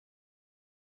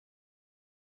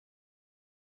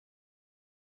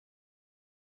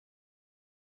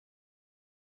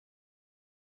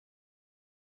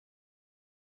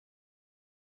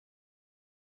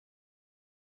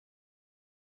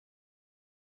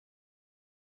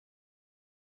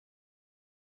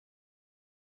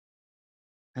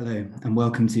Hello, and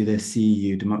welcome to the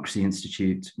CEU Democracy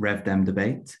Institute RevDem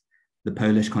debate, the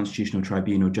Polish Constitutional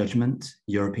Tribunal judgment,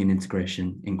 European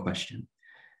integration in question.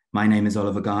 My name is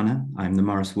Oliver Garner. I'm the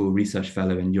Morris Wall Research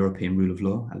Fellow in European Rule of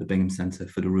Law at the Bingham Centre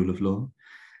for the Rule of Law,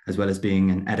 as well as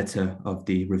being an editor of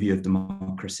the Review of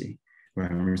Democracy, where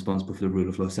I'm responsible for the Rule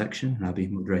of Law section, and I'll be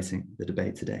moderating the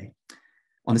debate today.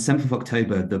 On the 7th of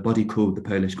October, the body called the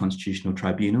Polish Constitutional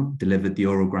Tribunal delivered the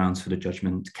oral grounds for the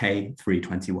judgment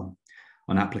K321.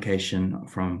 On application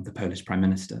from the Polish Prime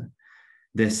Minister.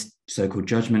 This so-called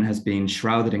judgment has been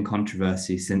shrouded in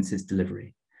controversy since its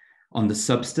delivery. On the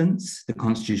substance, the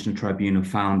Constitutional Tribunal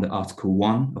found that Article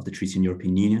 1 of the Treaty on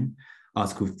European Union,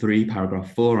 Article 3,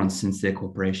 Paragraph 4 on sincere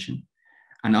cooperation,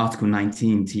 and Article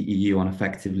 19 TEU on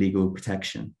effective legal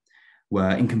protection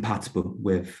were incompatible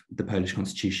with the Polish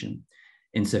Constitution,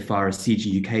 insofar as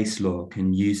CJEU case law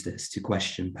can use this to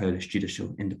question Polish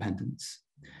judicial independence.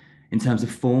 In terms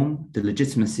of form, the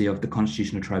legitimacy of the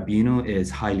Constitutional Tribunal is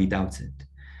highly doubted.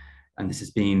 And this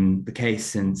has been the case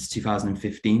since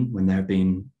 2015, when there have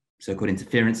been so-called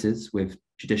interferences with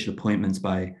judicial appointments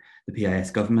by the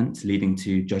PIS government, leading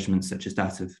to judgments such as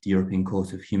that of the European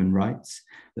Court of Human Rights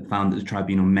that found that the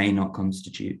tribunal may not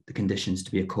constitute the conditions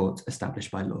to be a court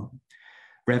established by law.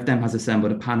 RevDem has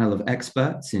assembled a panel of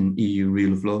experts in EU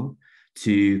rule of law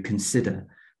to consider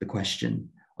the question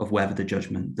of whether the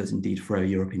judgment does indeed throw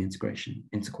European integration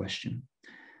into question.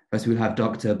 First, we'll have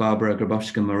Dr. Barbara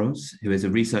Grabowska-Moroz, who is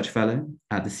a research fellow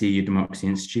at the CEU Democracy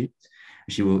Institute.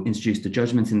 She will introduce the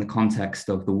judgment in the context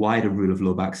of the wider rule of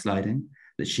law backsliding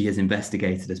that she has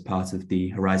investigated as part of the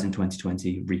Horizon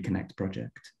 2020 Reconnect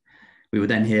project. We will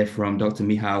then hear from Dr.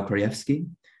 Michał Krajewski,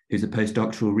 who's a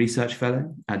postdoctoral research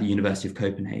fellow at the University of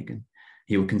Copenhagen.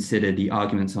 He will consider the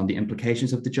arguments on the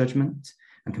implications of the judgment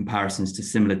and comparisons to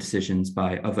similar decisions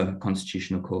by other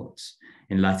constitutional courts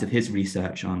in light of his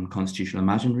research on constitutional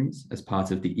imaginaries as part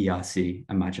of the ERC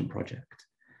Imagine project.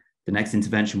 The next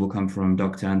intervention will come from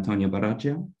Dr. Antonia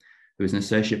Baraggia, who is an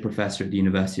associate professor at the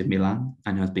University of Milan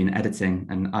and has been editing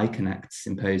an iConnect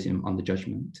symposium on the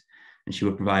judgment. And she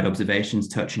will provide observations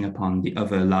touching upon the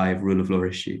other live rule of law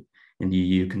issue in the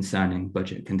EU concerning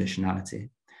budget conditionality.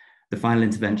 The final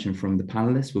intervention from the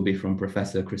panelists will be from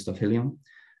Professor Christoph Hillion,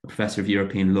 a professor of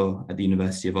European law at the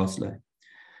University of Oslo,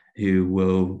 who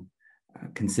will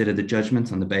consider the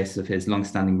judgment on the basis of his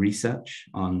long-standing research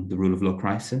on the rule of law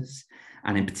crisis,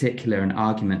 and in particular an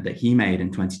argument that he made in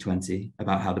 2020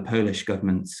 about how the Polish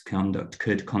government's conduct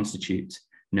could constitute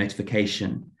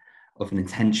notification of an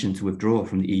intention to withdraw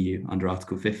from the EU under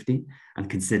Article 50, and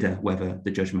consider whether the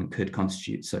judgment could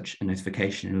constitute such a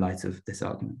notification in light of this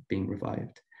argument being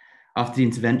revived. After the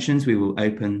interventions, we will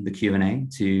open the Q&A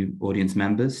to audience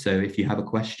members. So if you have a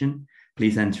question,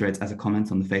 please enter it as a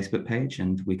comment on the Facebook page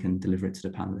and we can deliver it to the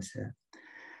panelists here.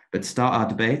 But to start our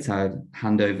debate, I'd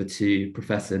hand over to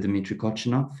Professor Dmitry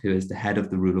Kochanov, who is the head of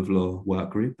the Rule of Law work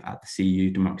group at the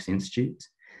CEU Democracy Institute.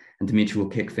 And Dmitry will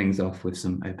kick things off with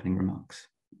some opening remarks.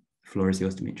 The floor is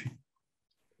yours, Dmitry.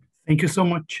 Thank you so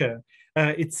much, Chair.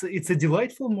 It's a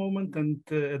delightful moment, and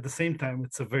at the same time,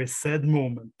 it's a very sad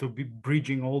moment to be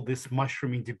bridging all these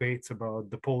mushrooming debates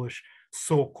about the Polish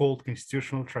so-called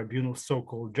Constitutional Tribunal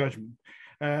so-called judgment.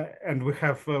 And we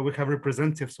have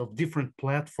representatives of different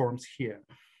platforms here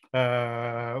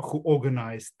who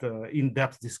organized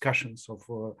in-depth discussions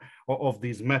of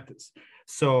these matters.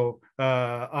 So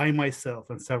I myself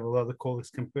and several other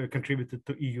colleagues contributed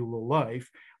to EU Law Live,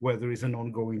 where there is an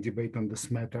ongoing debate on this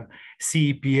matter.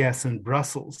 CEPS in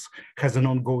Brussels has an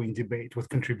ongoing debate with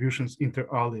contributions inter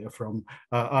alia from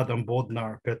Adam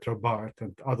Bodnar, Petra Bart,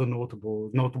 and other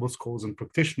notable scholars and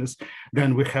practitioners.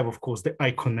 Then we have, of course, the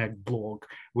iConnect blog,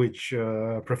 which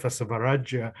Professor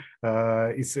Baraggia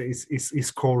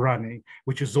is co-running,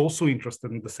 which is also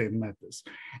interested in the same matters.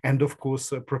 And of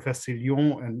course, Professor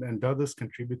Lyon and others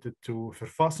contributed to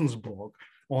Verfassungs's blog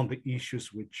on the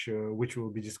issues which we'll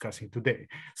be discussing today.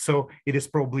 So it is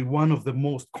probably one of the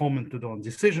most commented on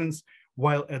decisions,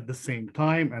 while at the same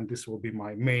time, and this will be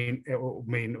my main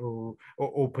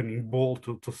opening ball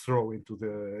to throw into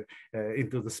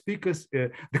the speakers,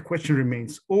 the question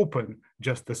remains open,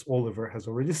 just as Oliver has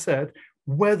already said,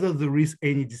 whether there is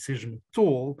any decision at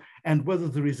all, and whether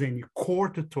there is any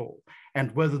court at all,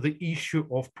 and whether the issue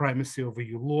of primacy of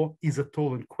EU law is at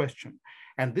all in question.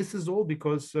 And this is all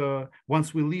because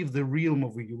once we leave the realm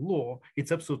of EU law,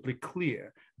 it's absolutely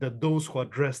clear that those who are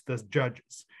dressed as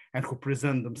judges and who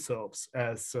present themselves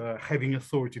as having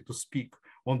authority to speak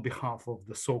on behalf of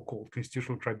the so-called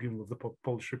Constitutional Tribunal of the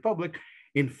Polish Republic,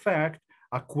 in fact,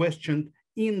 are questioned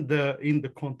in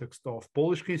the context of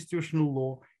Polish constitutional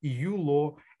law, EU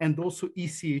law, and also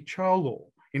ECHR law,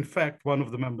 In fact, one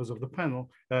of the members of the panel,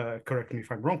 correct me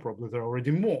if I'm wrong, probably there are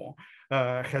already more,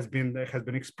 has been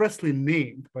expressly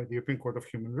named by the European Court of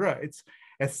Human Rights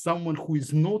as someone who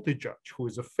is not a judge, who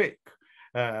is a fake.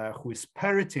 Who is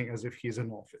parroting as if he's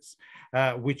in office,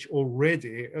 which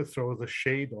already throws a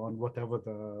shade on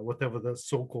whatever the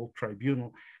so-called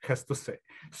tribunal has to say.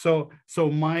 So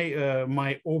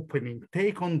my opening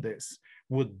take on this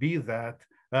would be that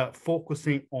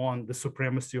focusing on the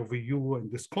supremacy of EU in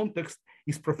this context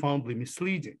is profoundly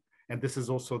misleading. And this is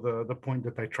also the point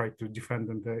that I tried to defend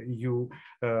in the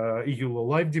EU law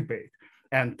live debate.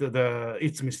 And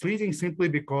it's misleading simply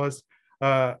because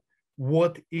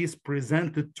what is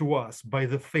presented to us by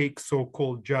the fake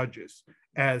so-called judges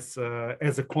as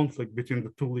a conflict between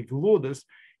the two legal orders,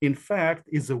 in fact,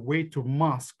 is a way to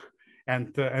mask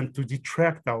and to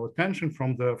detract our attention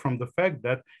from the fact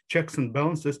that checks and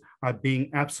balances are being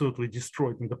absolutely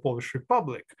destroyed in the Polish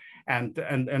Republic, and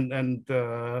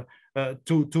to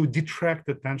detract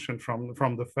attention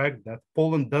from the fact that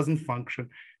Poland doesn't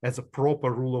function as a proper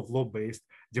rule of law based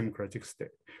democratic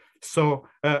state. So,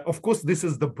 of course, this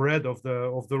is the bread of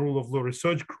the rule of law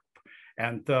research group.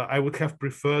 And I would have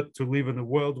preferred to live in a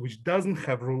world which doesn't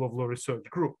have rule of law research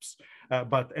groups.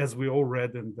 But as we all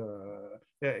read in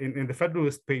the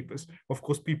Federalist Papers, of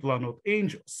course, people are not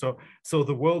angels. So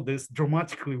the world is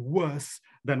dramatically worse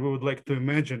than we would like to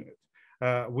imagine it,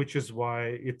 which is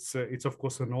why it's of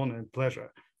course an honor and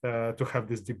pleasure to have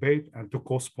this debate and to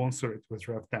co-sponsor it with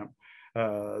RevDem.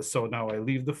 So now I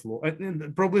leave the floor,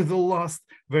 and probably the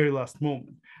very last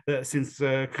moment, since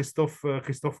Christophe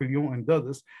Lyon and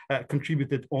others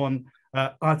contributed on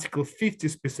Article 50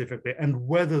 specifically, and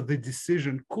whether the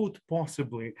decision could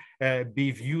possibly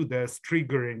be viewed as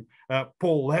triggering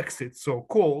poll exit,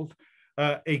 so-called.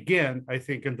 Again, I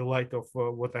think in the light of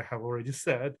what I have already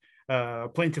said,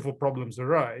 plentiful problems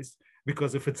arise,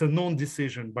 because if it's a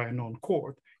non-decision by a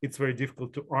non-court, it's very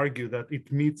difficult to argue that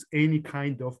it meets any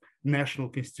kind of national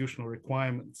constitutional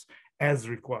requirements as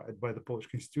required by the Polish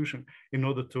constitution in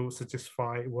order to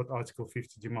satisfy what Article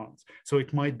 50 demands. So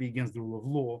it might be against the rule of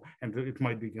law, and it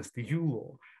might be against the EU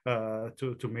law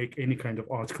to make any kind of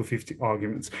Article 50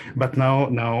 arguments. But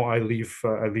now I leave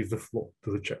the floor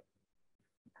to the chair.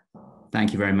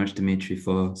 Thank you very much, Dimitri,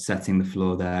 for setting the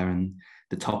floor there and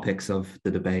the topics of the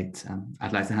debate.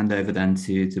 I'd like to hand over then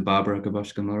to Barbara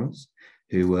Gaboschka-Moros,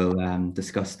 who will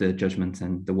discuss the judgment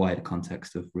and the wider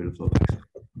context of rule of law.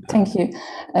 Thank you.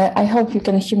 I hope you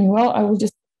can hear me well. I will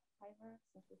just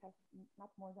since we have not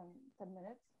more than 10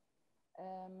 minutes.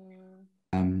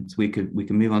 So we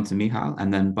can move on to Michal,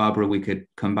 and then Barbara, we could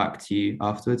come back to you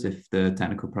afterwards if the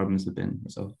technical problems have been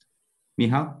resolved.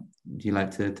 Michal, would you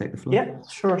like to take the floor? Yeah,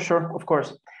 sure, of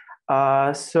course.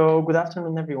 So good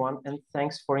afternoon, everyone, and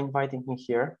thanks for inviting me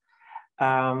here.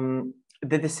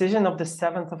 The decision of the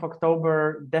 7th of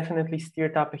October definitely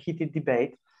stirred up a heated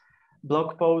debate.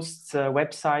 Blog posts,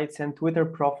 websites, and Twitter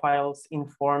profiles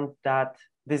informed that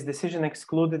this decision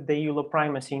excluded the EU law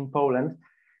primacy in Poland,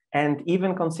 and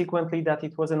even consequently that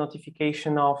it was a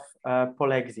notification of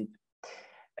polexit.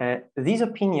 These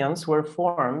opinions were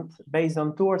formed based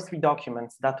on 2 or 3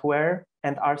 documents that were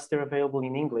and are still available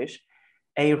in English,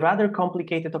 a rather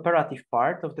complicated operative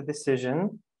part of the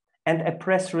decision, and a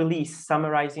press release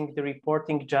summarizing the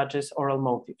reporting judge's oral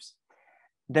motives.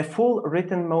 The full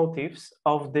written motives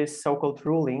of this so-called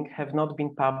ruling have not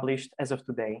been published as of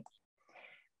today.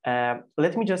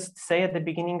 Let me just say at the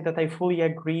beginning that I fully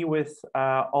agree with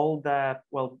all the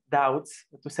doubts,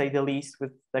 to say the least,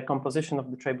 with the composition of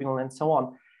the tribunal and so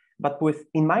on. But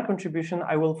in my contribution,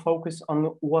 I will focus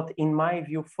on what, in my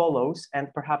view, follows,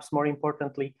 and perhaps more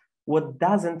importantly, what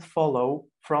doesn't follow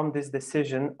from this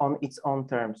decision on its own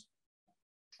terms.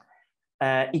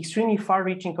 Extremely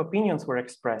far-reaching opinions were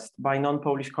expressed by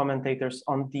non-Polish commentators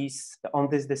on this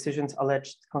decision's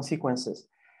alleged consequences.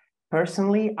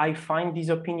 Personally, I find these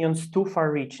opinions too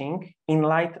far-reaching in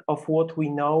light of what we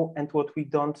know and what we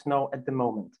don't know at the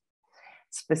moment.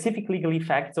 Specific legal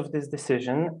effects of this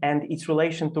decision and its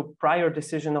relation to prior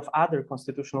decision of other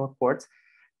constitutional courts,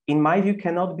 in my view,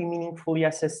 cannot be meaningfully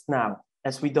assessed now,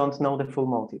 as we don't know the full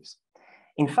motives.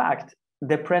 In fact,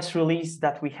 the press release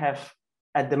that we have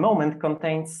at the moment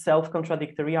contains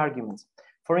self-contradictory arguments.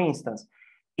 For instance,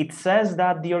 it says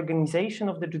that the organization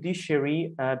of the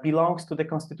judiciary belongs to the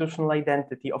constitutional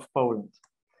identity of Poland.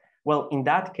 Well, in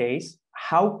that case,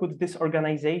 how could this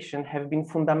organization have been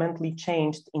fundamentally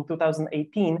changed in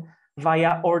 2018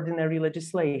 via ordinary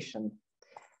legislation?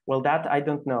 Well, that I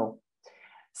don't know.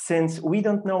 Since we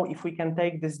don't know if we can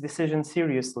take this decision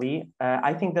seriously,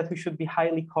 I think that we should be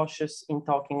highly cautious in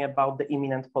talking about the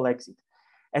imminent polexit,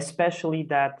 especially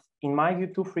that, in my view,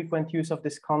 too frequent use of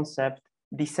this concept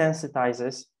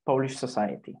desensitizes Polish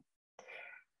society.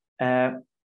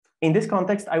 In this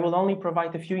context, I will only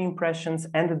provide a few impressions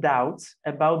and doubts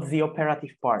about the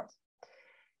operative part.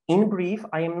 In brief,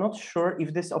 I am not sure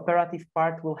if this operative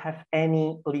part will have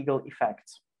any legal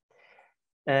effects.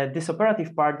 This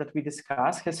operative part that we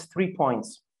discuss has 3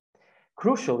 points.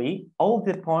 Crucially, all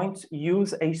the points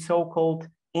use a so-called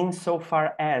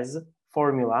insofar as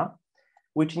formula,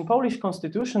 which in Polish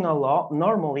constitutional law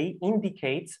normally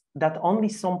indicates that only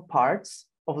some parts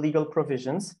of legal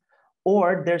provisions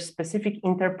or their specific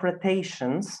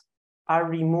interpretations are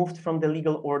removed from the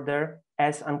legal order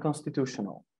as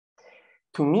unconstitutional.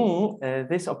 To me,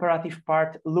 this operative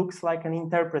part looks like an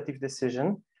interpretive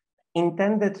decision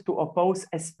intended to oppose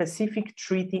a specific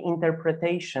treaty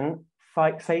interpretation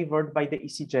favored by the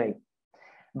ECJ.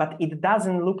 But it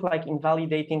doesn't look like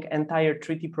invalidating entire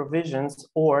treaty provisions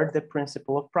or the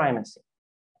principle of primacy.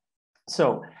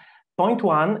 So, point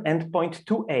 1 and point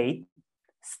 2a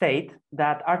state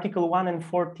that Article 1 and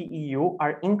 4 TEU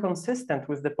are inconsistent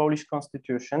with the Polish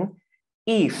constitution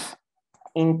if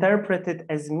interpreted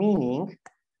as meaning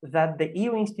that the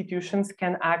EU institutions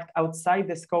can act outside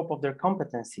the scope of their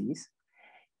competencies,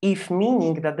 if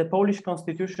meaning that the Polish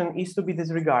constitution is to be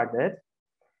disregarded,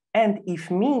 and if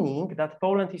meaning that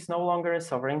Poland is no longer a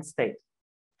sovereign state.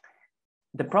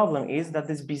 The problem is that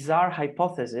this bizarre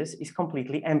hypothesis is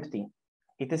completely empty.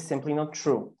 It is simply not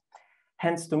true.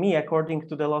 Hence, to me, according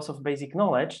to the laws of basic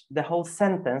knowledge, the whole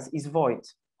sentence is void.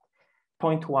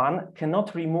 Point 1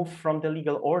 cannot remove from the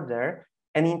legal order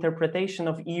an interpretation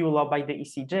of EU law by the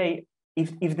ECJ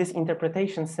if this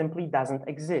interpretation simply doesn't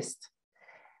exist.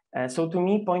 So to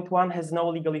me, point 1 has no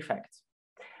legal effect.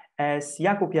 As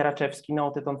Jakub Jaraczewski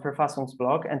noted on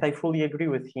Verfassungsblog, and I fully agree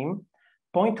with him,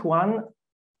 point 1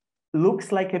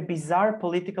 looks like a bizarre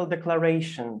political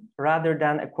declaration rather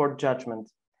than a court judgment.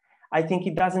 I think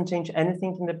it doesn't change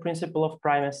anything in the principle of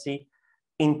primacy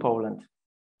in Poland.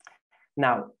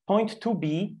 Now, point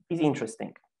 2b is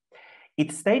interesting.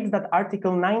 It states that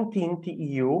Article 19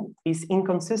 TEU is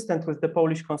inconsistent with the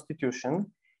Polish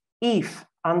constitution if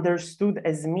understood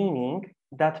as meaning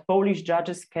that Polish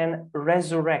judges can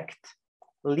resurrect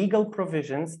legal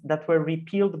provisions that were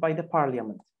repealed by the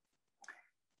parliament.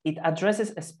 It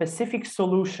addresses a specific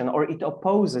solution, or it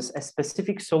opposes a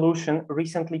specific solution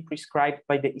recently prescribed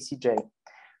by the ECJ.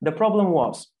 The problem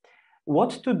was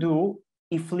what to do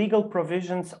if legal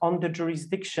provisions on the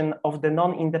jurisdiction of the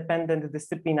non-independent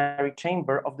disciplinary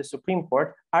chamber of the Supreme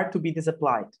Court are to be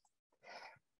disapplied.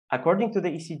 According to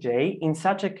the ECJ, in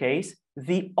such a case,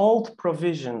 the old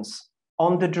provisions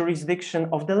on the jurisdiction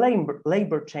of the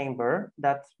labor chamber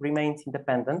that remains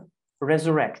independent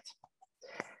resurrect.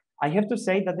 I have to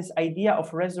say that this idea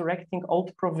of resurrecting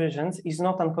old provisions is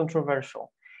not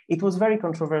uncontroversial. It was very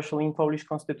controversial in Polish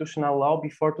constitutional law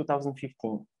before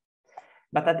 2015.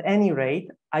 But at any rate,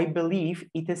 I believe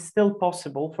it is still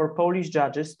possible for Polish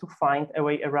judges to find a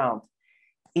way around.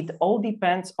 It all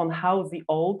depends on how the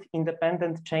old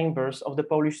independent chambers of the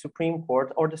Polish Supreme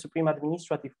Court or the Supreme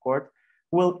Administrative Court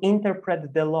will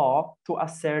interpret the law to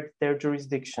assert their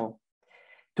jurisdiction.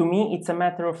 To me, it's a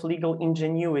matter of legal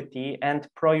ingenuity and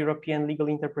pro-European legal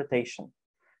interpretation.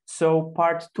 So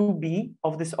part 2b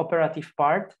of this operative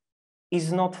part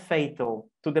is not fatal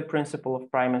to the principle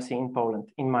of primacy in Poland,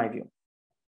 in my view.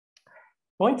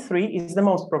 Point 3 is the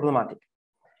most problematic.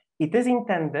 It is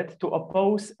intended to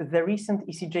oppose the recent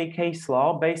ECJ case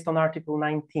law based on Article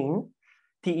 19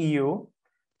 TEU,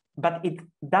 but it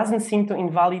doesn't seem to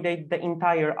invalidate the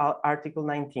entire Article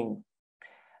 19.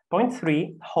 Point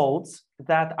 3 holds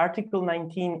that Article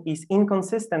 19 is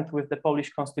inconsistent with the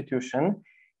Polish constitution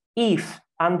if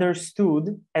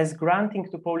understood as granting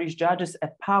to Polish judges a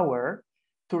power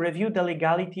to review the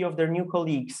legality of their new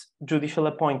colleagues' judicial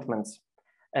appointments,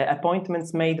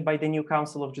 appointments made by the new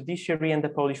Council of Judiciary and the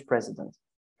Polish president.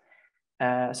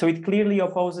 So it clearly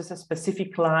opposes a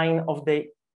specific line of the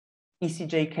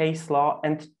ECJ case law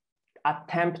and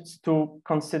attempts to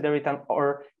consider it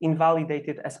or invalidate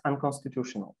it as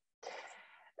unconstitutional.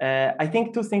 I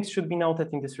think two things should be noted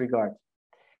in this regard.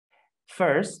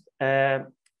 First, the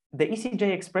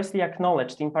ECJ expressly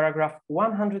acknowledged in paragraph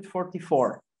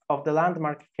 144 of the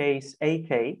landmark case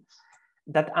AK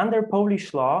that under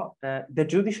Polish law, the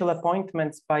judicial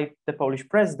appointments by the Polish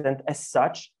president as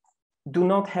such do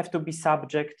not have to be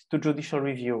subject to judicial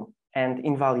review and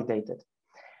invalidated.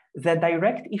 The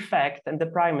direct effect and the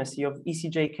primacy of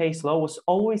ECJ case law was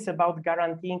always about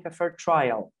guaranteeing a fair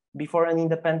trial before an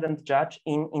independent judge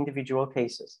in individual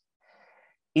cases.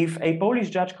 If a Polish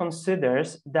judge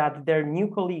considers that their new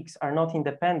colleagues are not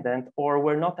independent or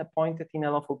were not appointed in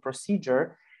a lawful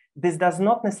procedure, this does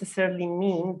not necessarily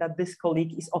mean that this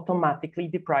colleague is automatically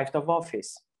deprived of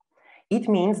office. It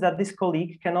means that this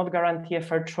colleague cannot guarantee a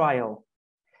fair trial,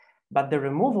 but the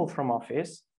removal from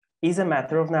office is a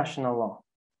matter of national law.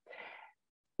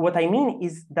 What I mean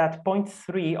is that point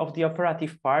 3 of the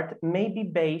operative part may be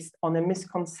based on a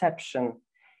misconception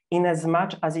in as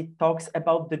much as it talks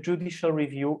about the judicial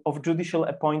review of judicial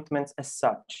appointments as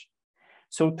such.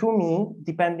 So to me,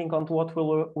 depending on what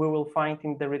we will find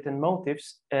in the written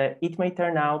motives, it may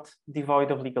turn out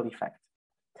devoid of legal effect.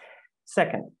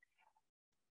 Second,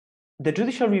 the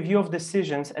judicial review of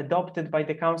decisions adopted by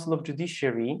the Council of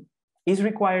Judiciary is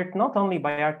required not only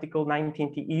by Article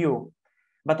 19 TEU,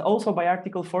 but also by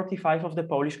Article 45 of the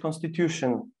Polish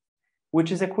Constitution,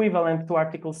 which is equivalent to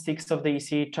Article 6 of the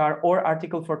ECHR or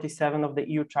Article 47 of the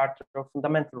EU Charter of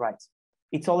Fundamental Rights.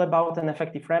 It's all about an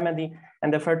effective remedy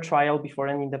and a fair trial before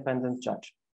an independent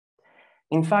judge.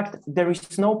 In fact, there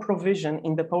is no provision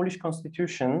in the Polish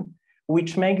Constitution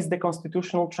which makes the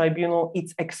Constitutional Tribunal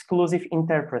its exclusive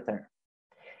interpreter.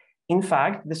 In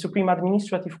fact, the Supreme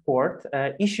Administrative Court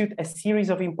issued a series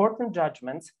of important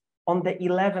judgments on the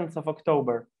 11th of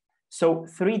October, so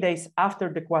 3 days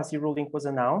after the quasi-ruling was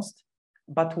announced,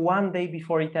 but 1 day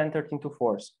before it entered into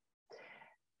force.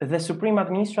 The Supreme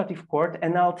Administrative Court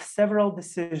annulled several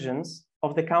decisions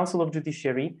of the Council of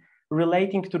Judiciary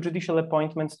relating to judicial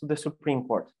appointments to the Supreme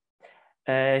Court.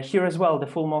 Here as well, the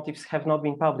full motives have not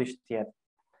been published yet.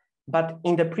 But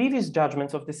in the previous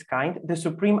judgments of this kind, the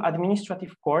Supreme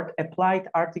Administrative Court applied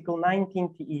Article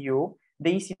 19 TEU,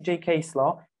 the ECJ case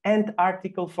law, and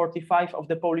Article 45 of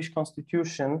the Polish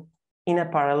Constitution in a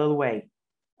parallel way.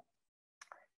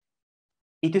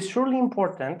 It is surely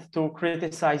important to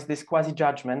criticize this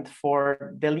quasi-judgment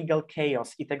for the legal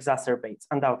chaos it exacerbates,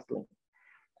 undoubtedly.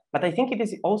 But I think it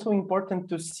is also important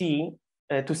to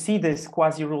see this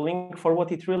quasi-ruling for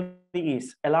what it really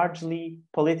is, a largely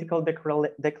political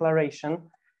declaration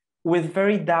with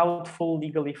very doubtful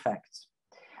legal effects.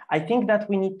 I think that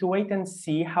we need to wait and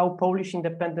see how Polish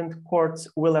independent courts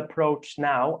will approach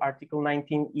now Article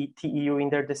 19 TEU in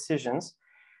their decisions,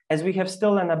 as we have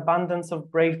still an abundance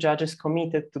of brave judges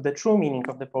committed to the true meaning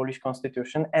of the Polish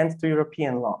Constitution and to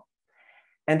European law.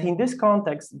 And in this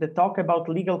context, the talk about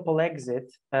legal polexit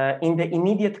in the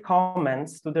immediate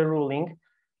comments to the ruling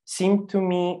seemed to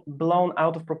me blown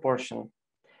out of proportion.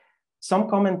 Some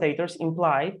commentators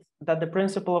implied that the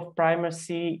principle of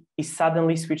primacy is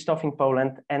suddenly switched off in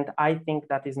Poland, and I think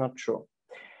that is not true.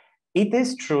 It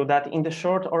is true that in the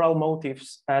short oral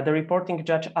motives, the reporting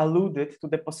judge alluded to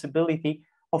the possibility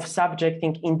of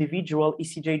subjecting individual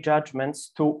ECJ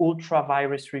judgments to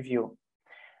ultra-vires review.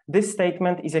 This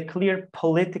statement is a clear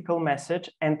political message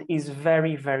and is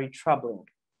very, very troubling.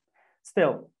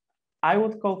 Still, I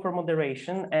would call for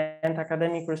moderation and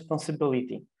academic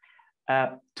responsibility.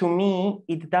 To me,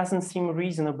 it doesn't seem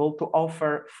reasonable to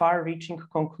offer far-reaching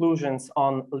conclusions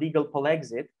on legal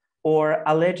polexit or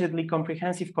allegedly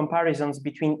comprehensive comparisons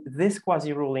between this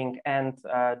quasi-ruling and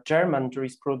German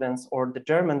jurisprudence or the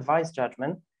German vice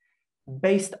judgment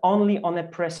based only on a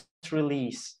press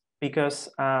release, because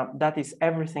that is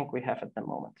everything we have at the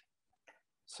moment.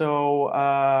 So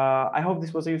I hope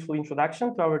this was a useful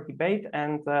introduction to our debate.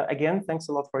 And again, thanks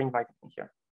a lot for inviting me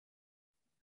here.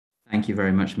 Thank you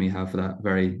very much, Michał, for that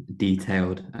very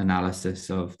detailed analysis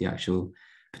of the actual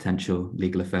potential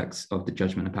legal effects of the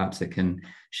judgment. And perhaps it can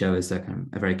show us a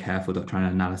very careful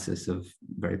doctrinal analysis of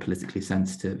very politically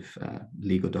sensitive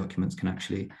legal documents can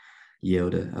actually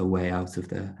yield a way out of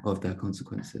their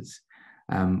consequences.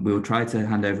 We will try to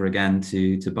hand over again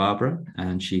to Barbara,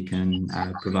 and she can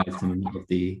provide some of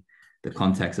the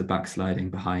context of backsliding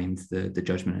behind the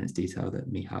judgment in its detail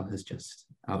that Michał has just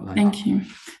outlined. Thank you.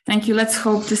 Thank you. Let's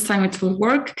hope this time it will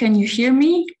work. Can you hear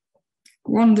me?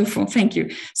 Wonderful. Thank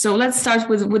you. So let's start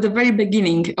with the very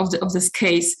beginning of this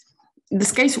case.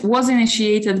 This case was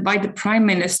initiated by the Prime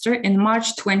Minister in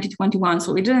March 2021.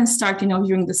 So it didn't start,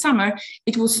 during the summer.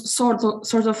 It was sort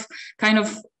of kind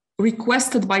of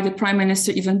requested by the Prime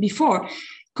Minister even before.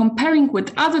 Comparing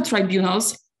with other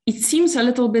tribunals, it seems a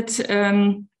little bit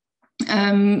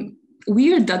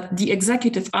weird that the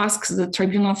executive asks the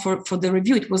tribunal for the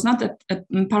review. It was not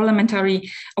a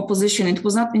parliamentary opposition. It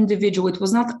was not individual. It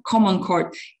was not a common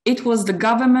court. It was the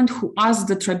government who asked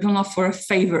the tribunal for a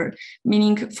favor,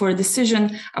 meaning for a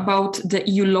decision about the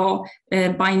EU law,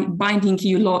 binding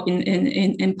EU law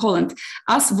in Poland.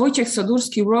 As Wojciech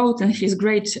Sadurski wrote in his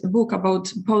great book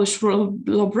about Polish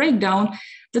law breakdown,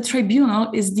 the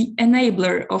tribunal is the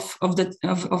enabler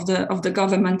of the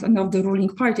government and of the ruling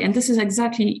party, and this is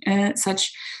exactly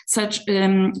such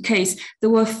case. There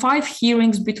were 5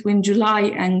 hearings between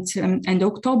July and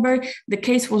October. The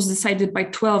case was decided by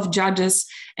 12 judges,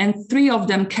 and 3 of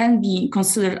them can be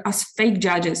considered as fake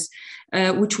judges,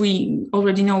 which we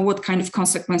already know what kind of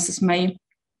consequences may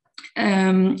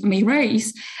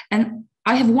raise. And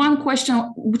I have one question,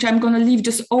 which I'm going to leave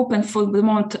just open for the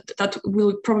moment, that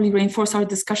will probably reinforce our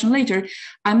discussion later.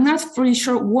 I'm not fully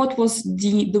sure what was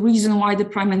the reason why the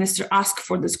Prime Minister asked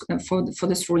for this for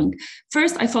this ruling.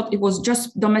 First, I thought it was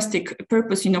just domestic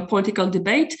purpose, political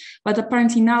debate, but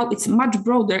apparently now it's much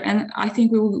broader, and I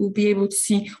think we will be able to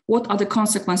see what are the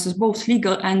consequences, both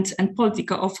legal and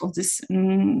political, of this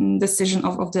decision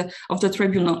of the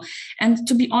tribunal. And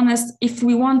to be honest, if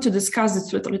we want to discuss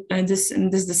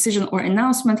this decision or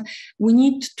announcement, we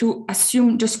need to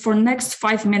assume just for next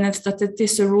 5 minutes that it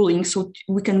is a ruling, so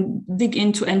we can dig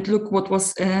into and look what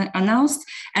was announced,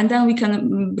 and then we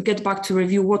can get back to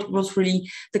review what was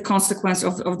really the consequence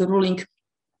of the ruling.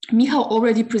 Michał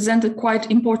already presented quite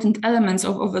important elements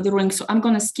of the ruling, so I'm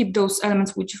going to skip those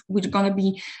elements which going to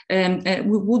be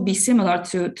would be similar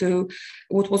to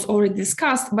what was already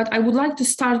discussed. But I would like to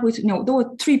start with, there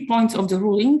were 3 points of the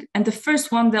ruling, and the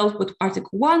first one dealt with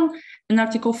Article 1 and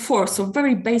Article 4, so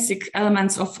very basic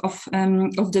elements of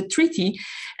the treaty.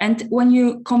 And when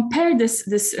you compare this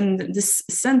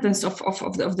sentence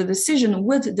of the decision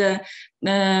with the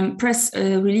press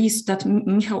release that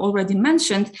Michał already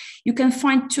mentioned, you can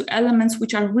find 2 elements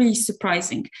which are really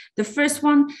surprising. The first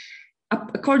one,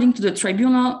 according to the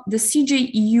tribunal, the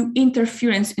CJEU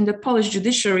interference in the Polish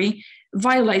judiciary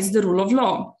violates the rule of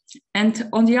law. And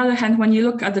on the other hand, when you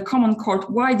look at the Common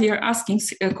Court, why they are asking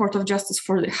a Court of Justice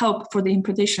for the help for the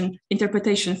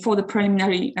interpretation for the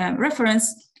preliminary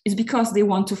reference is because they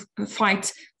want to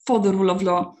fight for the rule of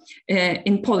law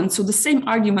in Poland. So the same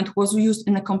argument was used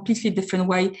in a completely different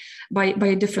way by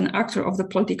a different actor of the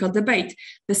political debate.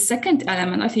 The second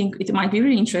element, I think it might be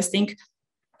really interesting,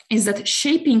 is that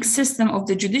shaping system of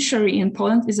the judiciary in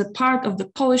Poland is a part of the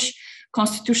Polish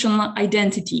constitutional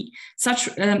identity. Such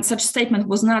statement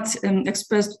was not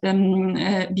expressed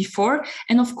before.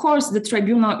 And of course, the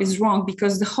tribunal is wrong,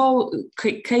 because the whole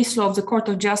case law of the Court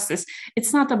of Justice,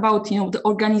 it's not about the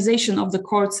organization of the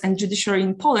courts and judiciary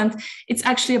in Poland. It's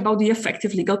actually about the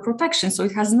effective legal protection. So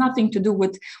it has nothing to do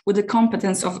with the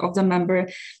competence of the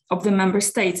member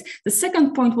states. The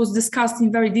second point was discussed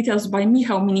in very details by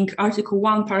Michał, meaning Article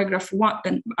 1, Paragraph 1,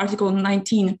 and Article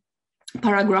 19.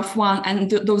 Paragraph 1,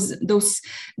 and those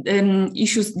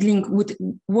issues link with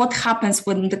what happens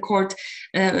when the court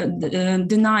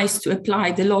denies to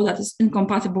apply the law that is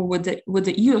incompatible with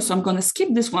the EU. So I'm going to skip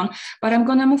this one, but I'm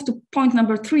going to move to point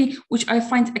number 3, which I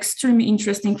find extremely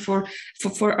interesting for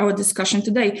our discussion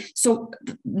today. So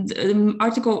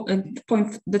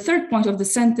the third point of the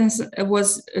sentence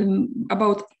was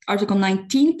about Article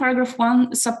 19, Paragraph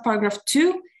 1, subparagraph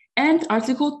 2. And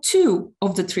Article 2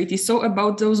 of the treaty, so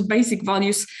about those basic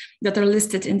values that are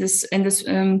listed in this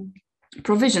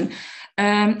provision.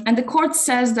 And the court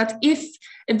says that if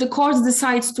the court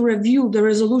decides to review the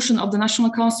resolution of the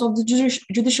National Council of the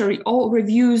Judiciary or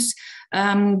reviews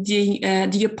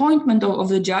the appointment of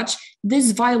the judge,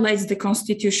 this violates the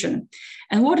Constitution.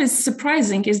 And what is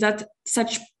surprising is that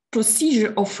such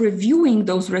procedure of reviewing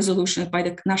those resolutions by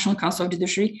the National Council of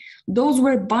Judiciary, those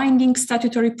were binding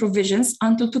statutory provisions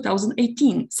until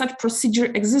 2018. Such procedure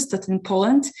existed in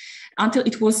Poland until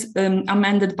it was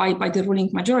amended by the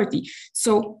ruling majority.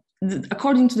 So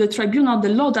according to the tribunal, the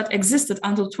law that existed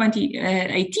until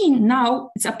 2018, now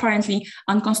it's apparently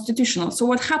unconstitutional. So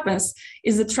what happens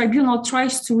is the tribunal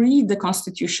tries to read the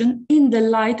Constitution in the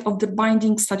light of the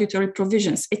binding statutory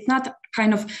provisions. It's not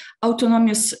kind of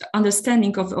autonomous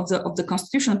understanding of the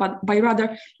Constitution, but by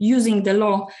rather using the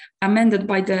law amended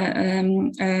by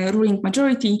the ruling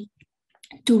majority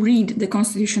to read the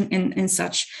Constitution in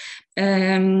such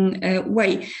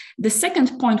way. The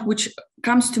second point which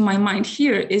comes to my mind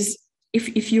here is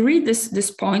if you read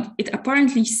this point, it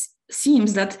apparently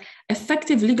seems that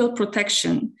effective legal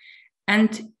protection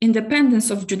and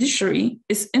independence of judiciary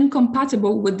is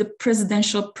incompatible with the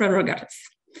presidential prerogative,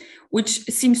 which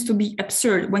seems to be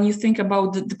absurd when you think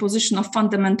about the position of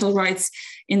fundamental rights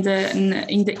in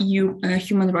the EU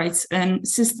human rights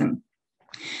system.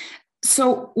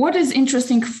 So what is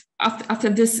interesting after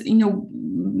this,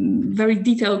 very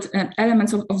detailed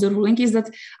elements of the ruling is that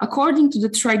according to the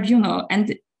tribunal,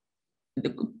 and the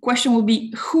question will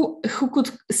be who could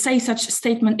say such a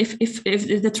statement if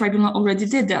the tribunal already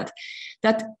did that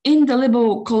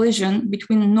indelible collision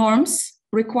between norms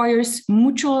requires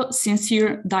mutual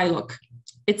sincere dialogue.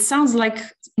 it sounds like,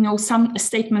 some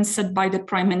statements said by the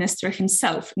Prime Minister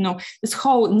himself. This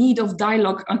whole need of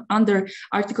dialogue under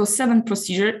Article 7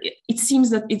 procedure, it seems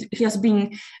that it has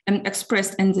been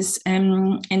expressed in this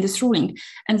ruling.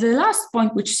 And the last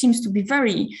point, which seems to be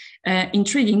very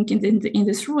intriguing in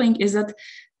this ruling, is that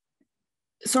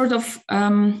sort of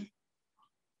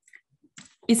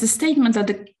it's a statement that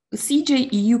the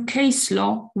CJEU case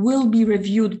law will be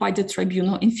reviewed by the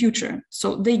tribunal in future.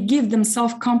 So they give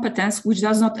themselves competence, which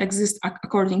does not exist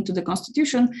according to the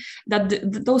Constitution,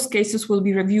 that those cases will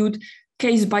be reviewed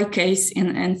case by case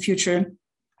in future.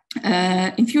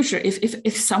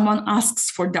 If someone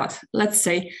asks for that, let's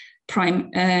say Prime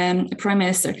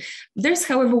Minister. There's,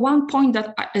 however, one point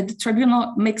that the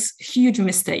tribunal makes huge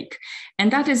mistake,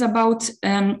 and that is about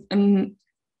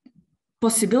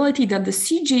possibility that the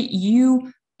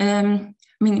CJEU,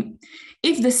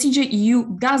 if the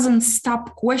CJEU doesn't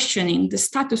stop questioning the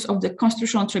status of the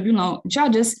Constitutional Tribunal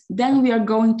judges, then we are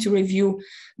going to review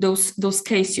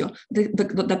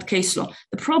that case law.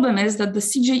 The problem is that the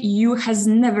CJEU has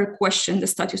never questioned the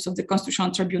status of the Constitutional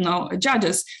Tribunal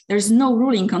judges. There's no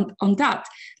ruling on that.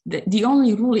 The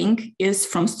only ruling is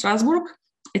from Strasbourg.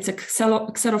 It's a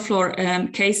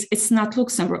xeroflor case. It's not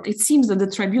Luxembourg. It seems that the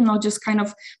tribunal just kind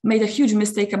of made a huge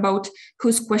mistake about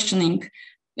who's questioning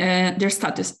their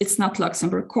status. It's not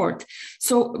Luxembourg court.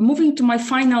 So moving to my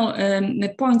final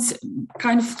points,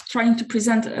 kind of trying to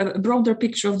present a broader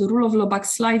picture of the rule of law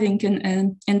backsliding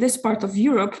in this part of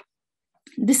Europe.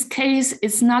 This case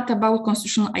is not about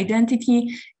constitutional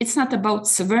identity. It's not about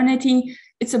sovereignty.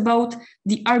 It's about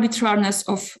the arbitrariness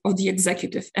of the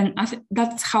executive. And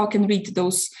that's how I can read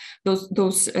those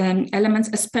elements,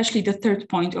 especially the third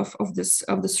point of this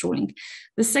ruling.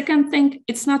 The second thing,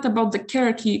 it's not about the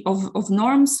hierarchy of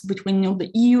norms between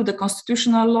the EU, the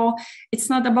constitutional law. It's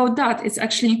not about that. It's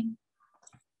actually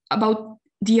about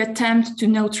the attempt to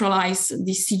neutralize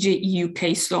the CJEU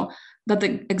case law that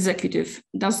the executive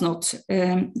does not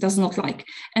like.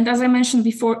 And as I mentioned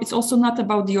before, it's also not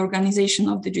about the organization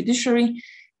of the judiciary.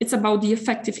 It's about the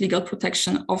effective legal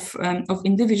protection of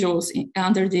individuals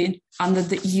under the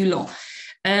EU law.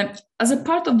 As a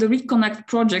part of the Reconnect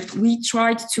project, we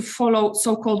tried to follow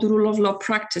so-called rule of law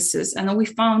practices, and we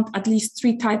found at least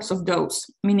 3 types of those,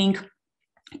 meaning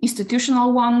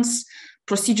institutional ones,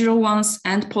 procedural ones,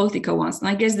 and political ones. And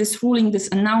I guess this ruling, this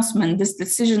announcement, this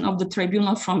decision of the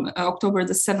tribunal from October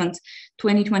the 7th,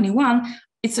 2021,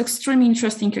 it's an extremely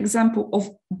interesting example of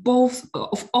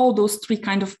all those 3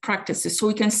 kind of practices. So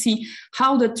we can see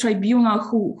how the tribunal,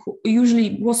 who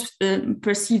usually was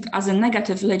perceived as a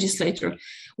negative legislator,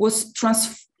 was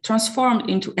transformed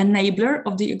into enabler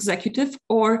of the executive,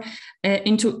 or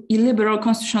into illiberal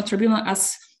constitutional tribunal,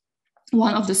 as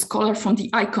one of the scholars from the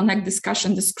iConnect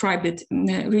discussion described it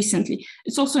recently.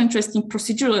 It's also interesting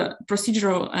procedural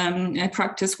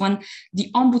practice when the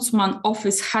Ombudsman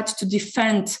office had to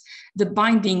defend the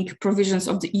binding provisions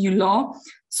of the EU law,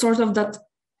 sort of that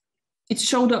it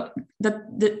showed up that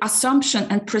the assumption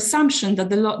and presumption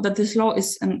that this law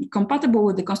is compatible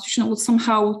with the Constitution was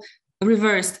somehow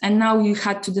reversed, and now you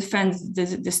had to defend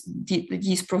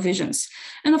these provisions.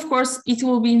 And of course, it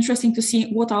will be interesting to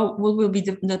see what will be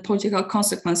the political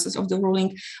consequences of the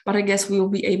ruling, but I guess we will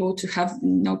be able to have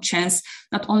no chance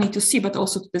not only to see, but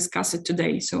also to discuss it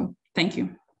today. So thank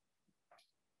you.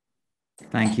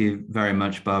 Thank you very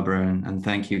much, Barbara, and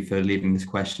thank you for leaving this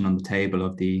question on the table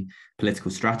of the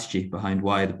political strategy behind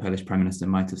why the Polish Prime Minister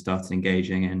might have started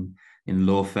engaging in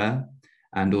lawfare.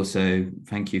 And also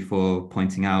thank you for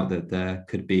pointing out that there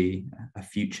could be a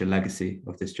future legacy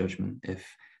of this judgment if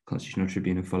Constitutional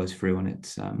Tribunal follows through on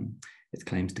its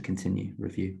claims to continue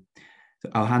review.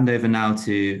 So I'll hand over now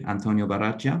to Antonio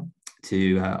Baraccia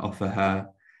to offer her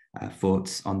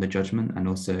thoughts on the judgment, and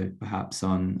also perhaps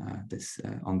on this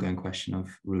ongoing question of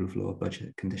rule of law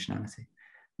budget conditionality.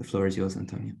 The floor is yours,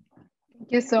 Antonio.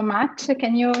 Thank you so much.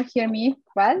 Can you hear me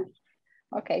well?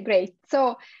 Okay, great.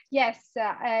 So yes,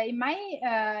 in my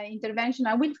intervention,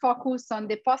 I will focus on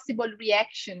the possible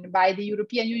reaction by the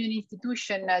European Union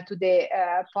institution to the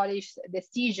Polish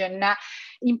decision.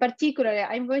 In particular,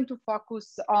 I'm going to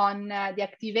focus on the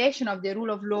activation of the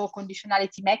rule of law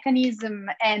conditionality mechanism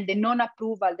and the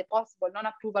the possible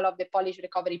non-approval of the Polish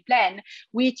recovery plan,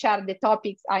 which are the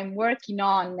topics I'm working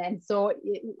on. And so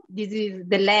this is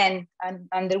the lens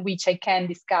under which I can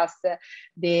discuss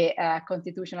the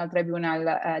Constitutional Tribunal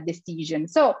decision. decision.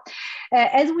 So,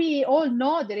 as we all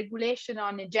know, the regulation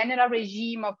on a general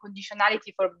regime of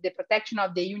conditionality for the protection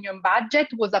of the Union budget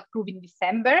was approved in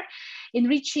December,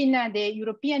 enriching the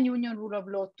European Union rule of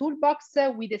law toolbox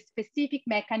with a specific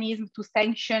mechanism to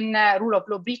sanction rule of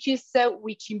law breaches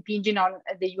which impinging on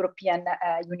the European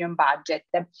Union budget.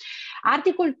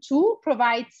 Article 2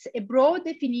 provides a broad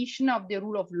definition of the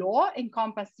rule of law,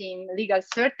 encompassing legal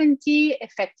certainty,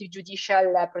 effective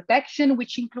judicial protection,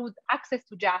 which includes access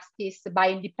to justice by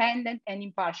independent and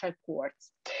impartial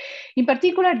courts. In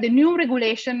particular, the new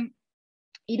regulation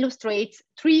illustrates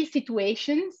three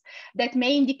situations that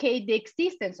may indicate the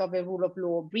existence of a rule of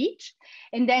law breach: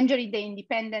 endangering the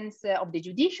independence of the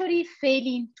judiciary,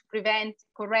 failing to prevent,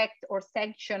 correct, or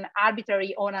sanction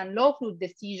arbitrary or unlawful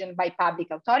decision by public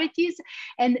authorities,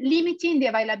 and limiting the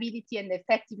availability and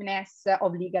effectiveness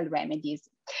of legal remedies.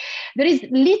 There is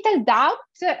little doubt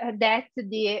that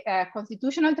the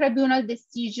Constitutional Tribunal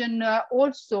decision,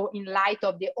 also in light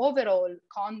of the overall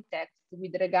context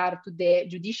with regard to the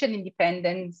judicial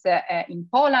independence in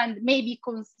Poland, may be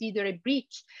considered a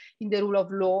breach in the rule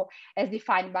of law as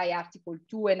defined by Article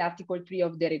 2 and Article 3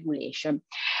 of the regulation.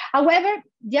 However,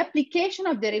 the application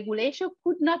of the regulation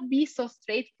could not be so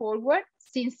straightforward,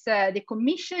 since the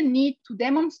Commission needs to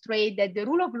demonstrate that the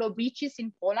rule of law breaches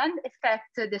in Poland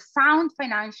affect the sound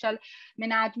financial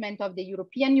management of the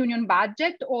European Union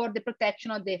budget or the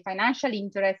protection of the financial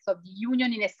interests of the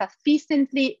Union in a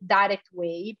sufficiently direct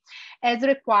way, as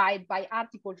required by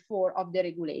Article 4 of the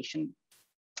regulation.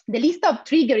 The list of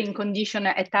triggering conditions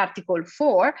at Article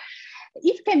 4,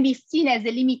 it can be seen as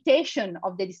a limitation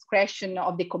of the discretion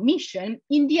of the Commission,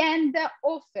 in the end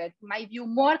offered, in my view,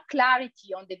 more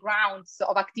clarity on the grounds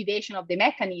of activation of the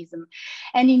mechanism.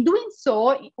 And in doing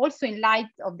so, also in light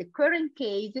of the current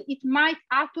case, it might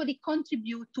actually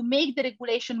contribute to make the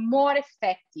regulation more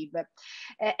effective,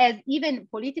 as even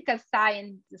political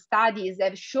science studies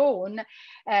have shown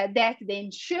that the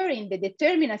ensuring the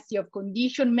determinacy of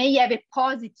condition may have a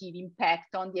positive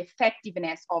impact on the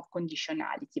effectiveness of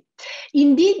conditionality.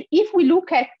 Indeed, if we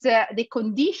look at the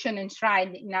condition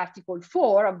enshrined in Article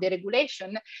 4 of the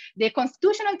regulation, the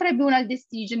Constitutional Tribunal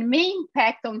decision may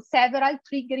impact on several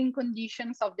triggering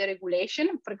conditions of the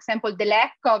regulation. For example, the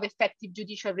lack of effective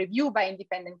judicial review by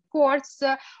independent courts,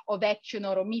 of action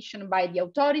or omission by the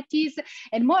authorities,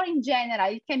 and more in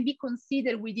general, it can be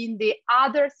considered within the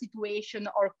other situation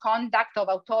or conduct of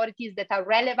authorities that are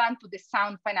relevant to the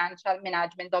sound financial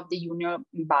management of the Union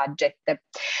budget.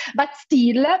 But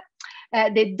still,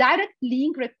 the direct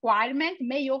link requirement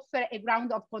may offer a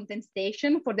ground of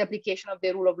contestation for the application of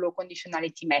the rule of law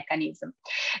conditionality mechanism.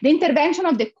 The intervention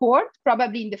of the court,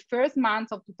 probably in the first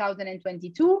months of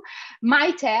 2022,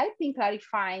 might help in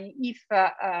clarifying if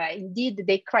indeed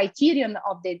the criterion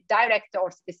of the direct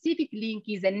or specific link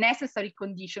is a necessary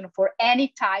condition for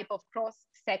any type of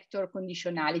cross-sector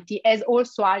conditionality, as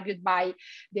also argued by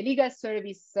the legal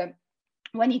service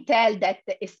when it held that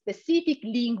a specific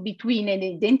link between an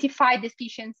identified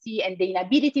deficiency and the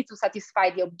inability to satisfy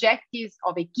the objectives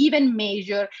of a given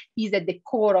measure is at the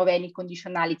core of any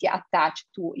conditionality attached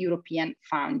to European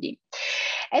funding.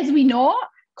 As we know,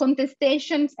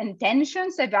 contestations and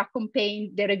tensions have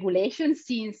accompanied the regulation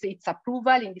since its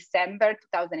approval in December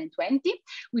 2020.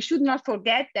 We should not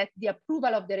forget that the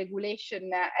approval of the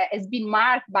regulation has been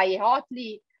marked by a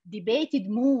hotly debated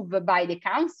move by the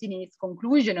Council in its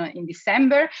conclusion in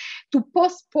December to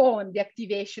postpone the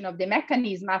activation of the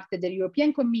mechanism after the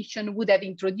European Commission would have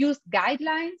introduced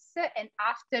guidelines and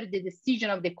after the decision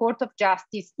of the Court of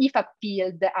Justice if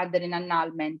appealed under an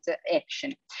annulment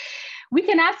action. We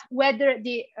can ask whether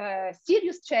the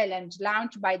serious challenge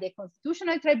launched by the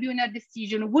Constitutional Tribunal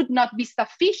decision would not be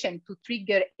sufficient to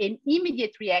trigger an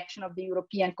immediate reaction of the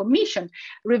European Commission,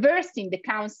 reversing the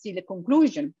Council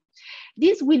conclusion.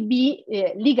 This will be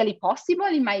legally possible,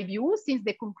 in my view, since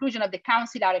the conclusion of the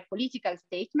Council are a political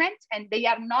statement and they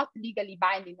are not legally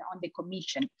binding on the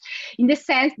Commission, in the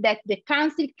sense that the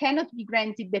Council cannot be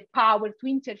granted the power to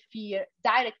interfere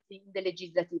directly in the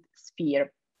legislative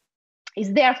sphere.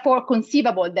 It's therefore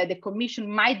conceivable that the Commission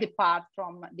might depart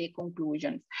from the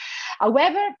conclusions.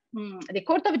 However, the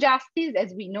Court of Justice,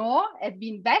 as we know, has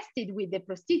been vested with the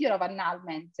procedure of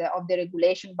annulment of the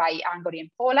regulation by Hungary and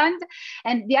Poland,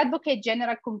 and the Advocate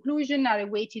General conclusion are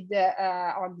awaited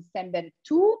on December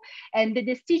 2, and the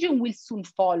decision will soon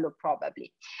follow,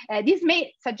 probably. This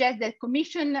may suggest the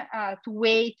Commission to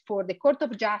wait for the Court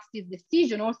of Justice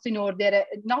decision, also in order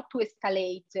not to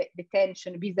escalate the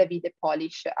tension vis-à-vis the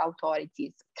Polish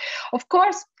authorities. Of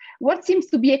course, what seems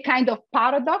to be a kind of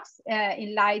paradox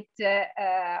in light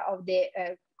of the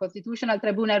Constitutional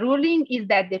Tribunal ruling is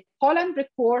that the Poland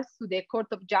recourse to the Court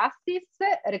of Justice,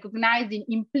 recognizing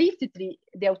implicitly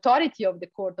the authority of the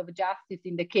Court of Justice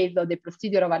in the case of the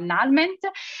procedure of annulment.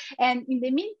 And in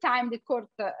the meantime,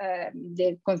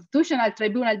 the Constitutional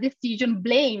Tribunal decision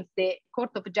blames the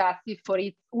Court of Justice for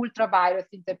its ultra-virus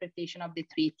interpretation of the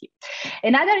treaty.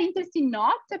 Another interesting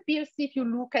note appears if you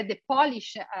look at the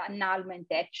Polish annulment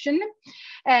action.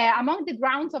 Among the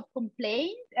grounds of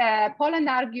complaint, Poland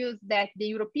argues that the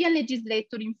European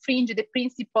legislator infringed the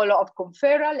principle of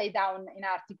conferral laid down in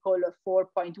Article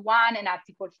 4.1 and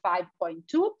Article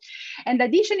 5.2. And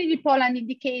additionally, Poland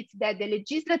indicates that the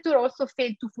legislator also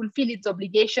failed to fulfill its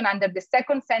obligation under the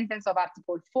second sentence of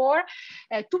Article 4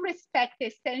 to respect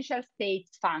essential state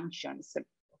functions.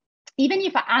 Even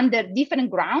if under different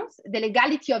grounds, the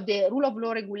legality of the rule of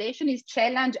law regulation is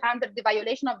challenged under the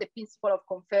violation of the principle of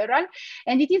conferral,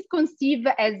 and it is conceived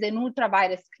as an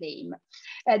ultra-virus claim.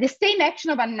 The same action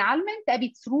of annulment have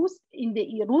its roots in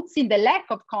the lack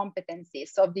of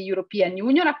competencies of the European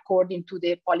Union, according to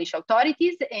the Polish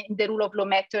authorities, in the rule of law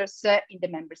matters in the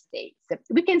member states.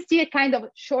 We can see a kind of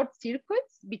short circuit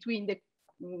between the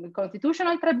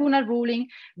Constitutional Tribunal ruling,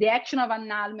 the action of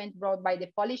annulment brought by the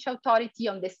Polish authority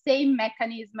on the same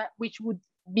mechanism which would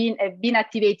have been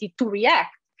activated to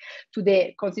react to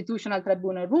the Constitutional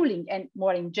Tribunal ruling, and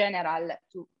more in general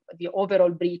to the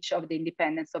overall breach of the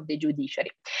independence of the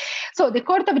judiciary. So the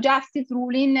Court of Justice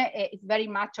ruling is very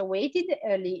much awaited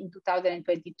early in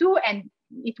 2022, and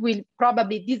it will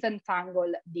probably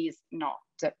disentangle this knot.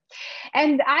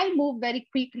 And I move very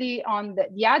quickly on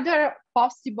the other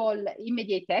possible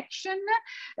immediate action,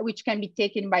 which can be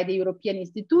taken by the European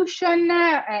institution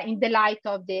in the light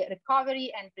of the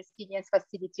Recovery and Resilience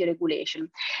Facility regulation.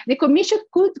 The Commission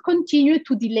could continue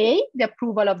to delay the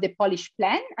approval of the Polish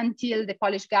plan until the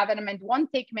Polish government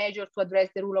won't take measures to address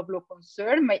the rule of law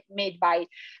concern made by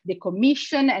the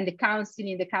Commission and the Council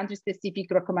in the country-specific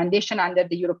recommendation under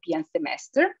the European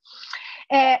semester.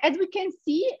 As we can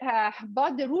see,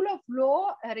 both the rule of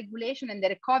law regulation and the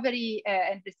recovery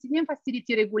and resilience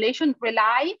facility regulation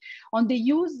rely on the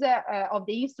use of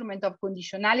the instrument of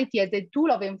conditionality as a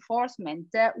tool of enforcement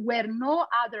where no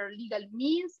other legal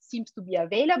means seems to be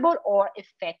available or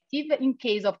effective in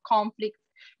case of conflict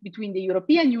between the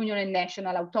European Union and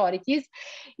national authorities.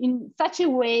 In such a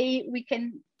way, we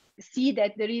can see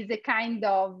that there is a kind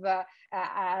of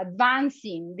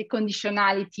advancing the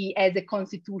conditionality as a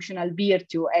constitutional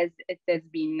virtue, as it has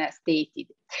been stated.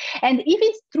 And if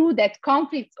it's true that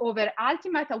conflicts over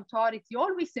ultimate authority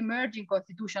always emerge in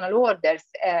constitutional orders,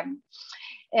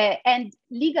 and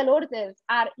legal orders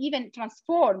are even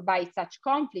transformed by such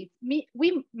conflicts,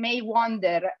 we may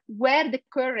wonder where the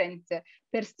current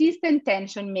persistent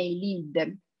tension may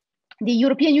lead. The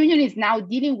European Union is now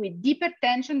dealing with deeper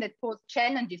tension that pose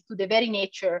challenges to the very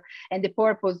nature and the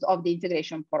purpose of the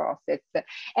integration process.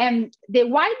 And the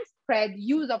widespread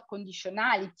use of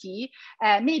conditionality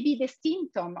may be the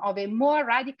symptom of a more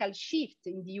radical shift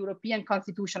in the European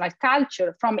constitutional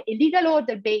culture from a legal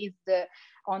order based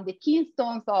on the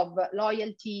keystones of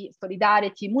loyalty,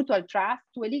 solidarity, mutual trust,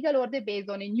 to a legal order based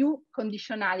on a new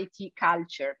conditionality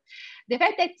culture. The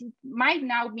fact that it might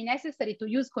now be necessary to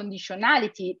use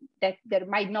conditionality, that there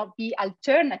might not be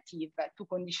alternative to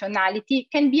conditionality,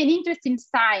 can be an interesting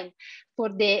sign for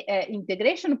the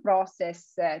integration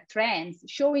process trends,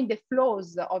 showing the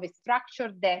flaws of a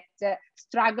structure that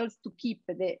struggles to keep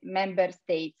the member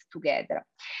states together.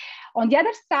 On the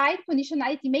other side,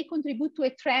 conditionality may contribute to a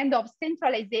trend of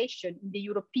centralization in the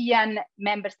European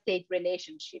member state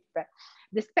relationship.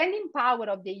 The spending power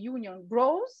of the Union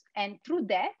grows, and through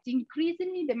that,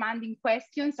 increasingly demanding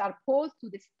questions are posed to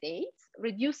the states,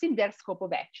 reducing their scope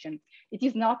of action. It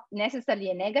is not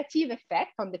necessarily a negative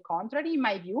effect, on the contrary, in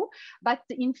my view, but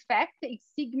in fact, it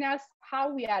signals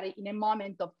how we are in a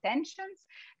moment of tensions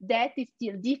that is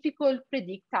still difficult to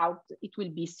predict how it will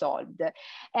be solved.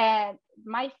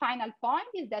 My final point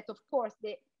is that, of course,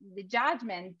 the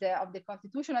judgment of the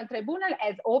Constitutional Tribunal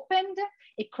has opened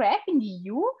a crack in the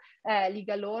EU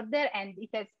legal order, and it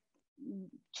has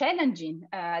challenging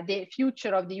the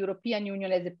future of the European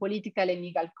Union as a political and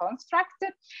legal construct.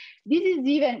 This is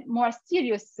even more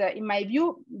serious, in my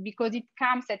view, because it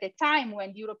comes at a time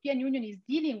when the European Union is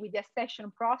dealing with the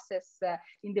accession process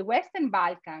in the Western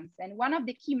Balkans. And one of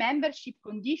the key membership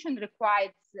conditions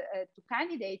required to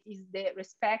candidate is the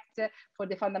respect for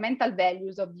the fundamental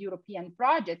values of the European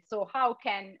project. So how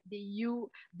can the EU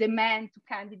demand to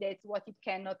candidates what it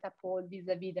cannot uphold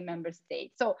vis-a-vis the member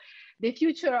states? So the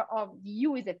future of the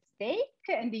EU is at stake,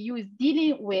 and the EU is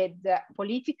dealing with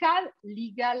political,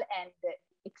 legal, and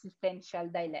existential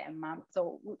dilemma.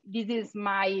 So this is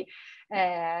my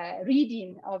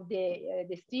reading of the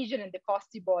decision and the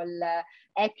possible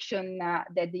action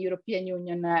that the European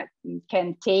Union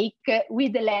can take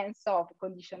with the lens of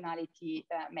conditionality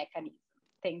mechanism.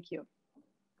 Thank you.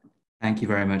 Thank you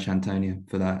very much, Antonia,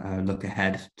 for that look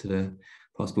ahead to the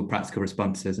possible practical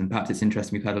responses. And perhaps it's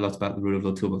interesting, we've heard a lot about the rule of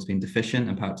law toolbox being deficient,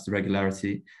 and perhaps the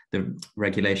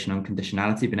regulation on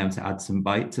conditionality being able to add some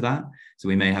bite to that. So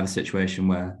we may have a situation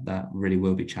where that really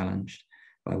will be challenged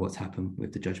by what's happened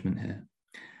with the judgment here.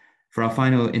 For our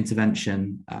final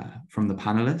intervention from the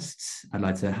panelists, I'd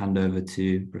like to hand over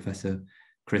to Professor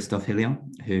Christoph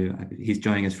Hillion, who he's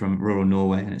joining us from rural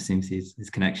Norway, and it seems his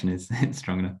connection is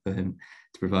strong enough for him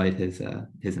to provide his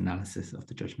analysis of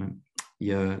the judgment.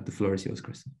 The floor is yours,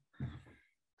 Christoph.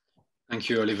 Thank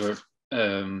you, Oliver.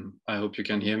 I hope you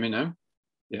can hear me now.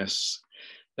 Yes.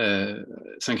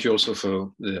 Thank you also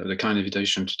for the kind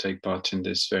invitation to take part in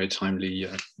this very timely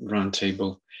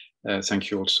roundtable. Thank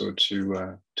you also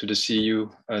to the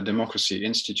CJEU Democracy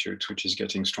Institute, which is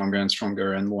getting stronger and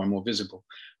stronger and more visible.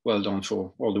 Well done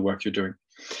for all the work you're doing.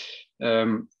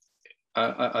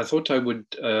 I thought I would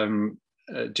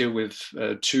deal with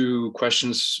two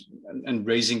questions and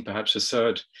raising perhaps a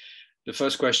third. The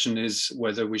first question is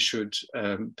whether we should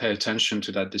pay attention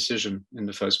to that decision in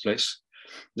the first place.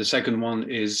 The second one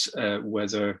is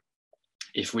whether,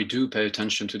 if we do pay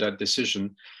attention to that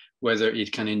decision, whether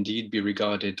it can indeed be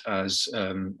regarded as,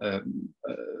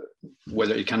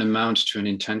 whether it can amount to an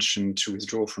intention to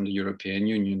withdraw from the European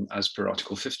Union as per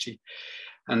Article 50.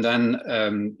 And then,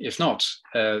 if not,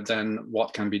 then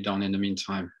what can be done in the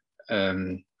meantime?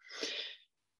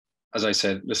 As I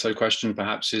said, the third question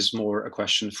perhaps is more a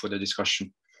question for the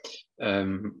discussion,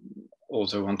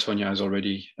 although Antonia has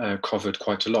already covered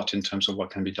quite a lot in terms of what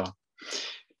can be done.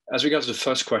 As regards the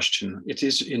first question, it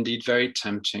is indeed very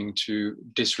tempting to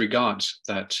disregard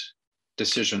that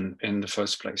decision in the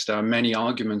first place. There are many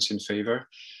arguments in favor,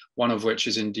 one of which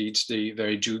is indeed the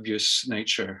very dubious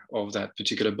nature of that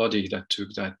particular body that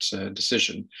took that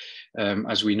decision.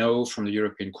 As we know from the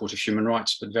European Court of Human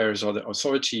Rights, but various other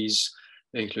authorities,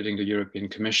 including the European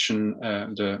Commission,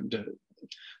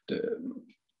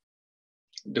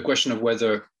 the question of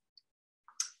whether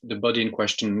the body in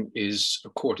question is a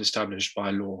court established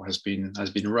by law has been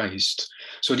raised.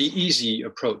 So the easy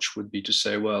approach would be to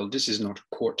say, well, this is not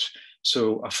a court,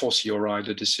 so a fortiori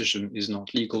the decision is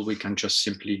not legal. We can just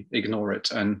simply ignore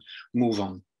it and move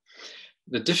on.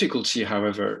 The difficulty,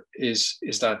 however, is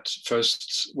that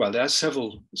first, well, there are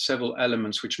several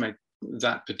elements which make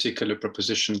that particular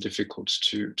proposition difficult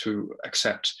to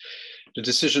accept. The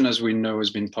decision, as we know, has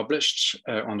been published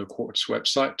on the court's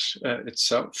website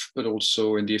itself, but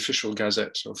also in the official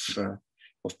gazette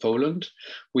of Poland.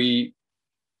 We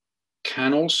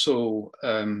can also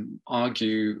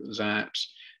argue that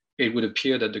it would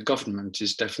appear that the government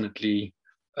is definitely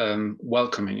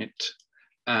welcoming it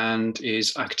and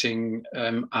is acting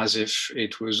as if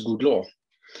it was good law.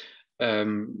 I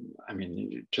mean,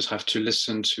 you just have to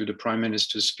listen to the Prime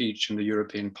Minister's speech in the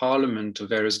European Parliament, the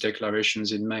various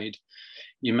declarations he made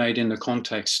in the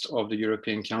context of the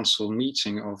European Council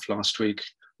meeting of last week,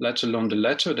 let alone the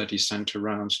letter that he sent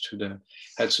around to the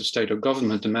heads of state or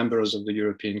government, the members of the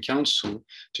European Council,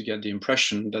 to get the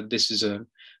impression that this is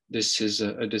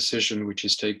a decision which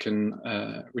is taken,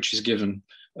 which is given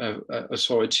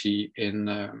authority in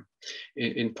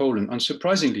Poland.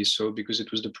 Unsurprisingly so, because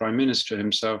it was the Prime Minister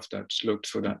himself that looked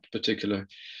for that particular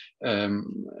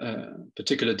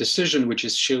decision, which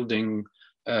is shielding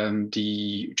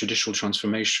the judicial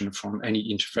transformation from any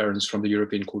interference from the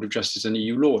European Court of Justice and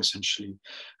EU law, essentially.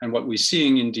 And what we're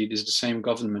seeing indeed is the same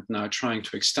government now trying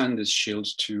to extend this shield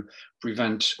to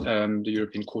prevent the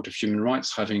European Court of Human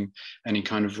Rights having any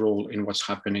kind of role in what's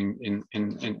happening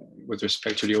with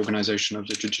respect to the organization of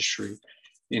the judiciary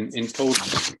in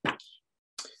Poland.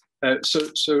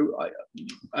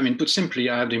 I mean, put simply,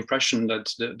 I have the impression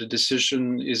that the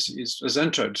decision has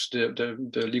entered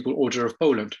the legal order of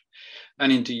Poland.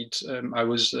 And indeed, I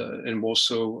was in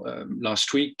Warsaw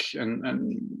last week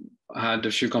and had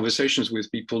a few conversations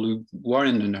with people who were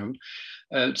in the know,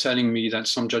 telling me that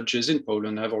some judges in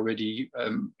Poland have already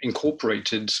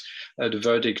incorporated the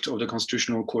verdict of the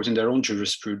Constitutional Court in their own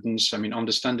jurisprudence. I mean,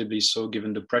 understandably so,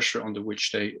 given the pressure under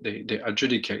which they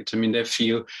adjudicate. I mean, they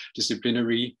feel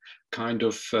disciplinary kind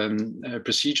of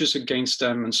procedures against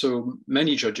them. And so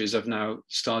many judges have now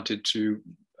started to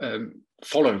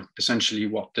follow essentially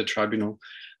what the tribunal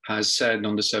has said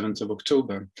on the 7th of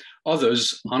October.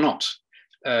 Others are not.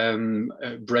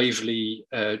 Bravely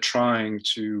trying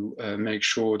to make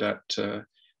sure that the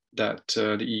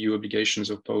EU obligations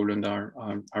of Poland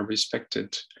are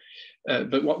respected.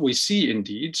 But what we see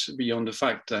indeed, beyond the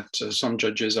fact that some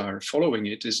judges are following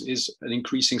it, is an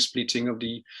increasing splitting of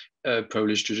the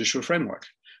Polish judicial framework,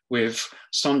 with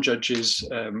some judges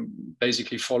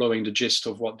basically following the gist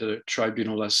of what the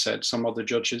tribunal has said, some other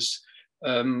judges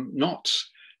not.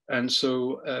 And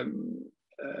so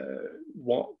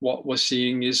what we're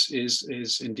seeing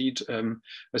is indeed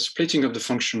a splitting of the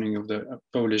functioning of the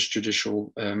Polish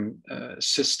judicial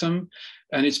system,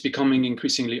 and it's becoming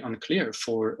increasingly unclear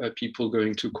for people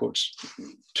going to courts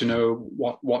to know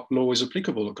what law is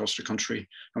applicable across the country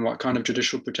and what kind of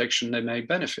judicial protection they may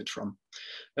benefit from,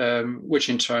 which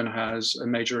in turn has a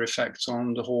major effect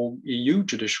on the whole EU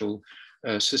judicial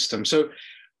system. So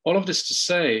all of this to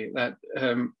say that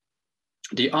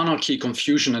the anarchy,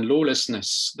 confusion, and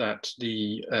lawlessness that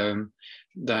the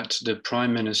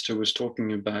Prime Minister was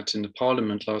talking about in the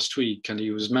Parliament last week, and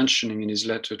he was mentioning in his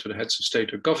letter to the heads of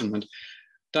state or government,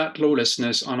 that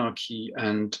lawlessness, anarchy,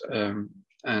 and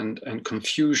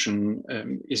confusion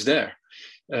is there.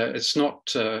 It's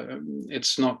not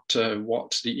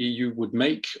what the EU would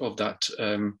make of that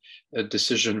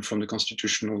decision from the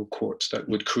Constitutional Court that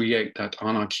would create that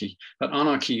anarchy. That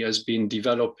anarchy has been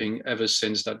developing ever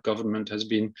since that government has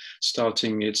been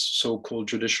starting its so-called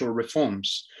judicial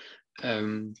reforms.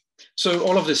 So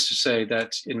all of this to say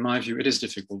that, in my view, it is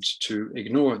difficult to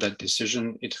ignore that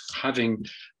decision. It having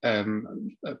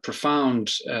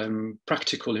profound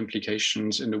practical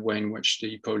implications in the way in which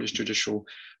the Polish judicial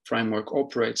framework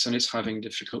operates, and it's having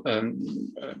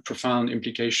profound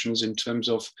implications in terms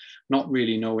of not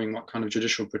really knowing what kind of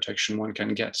judicial protection one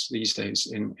can get these days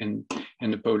in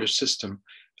the Polish system.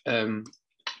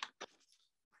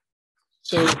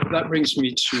 So that brings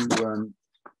me to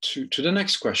the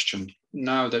next question.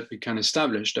 Now that we can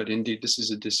establish that indeed this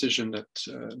is a decision that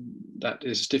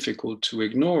is difficult to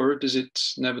ignore, does it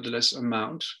nevertheless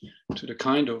amount to the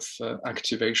kind of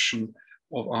activation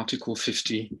of Article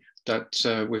 50 that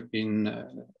we've been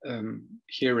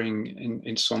hearing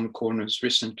in some corners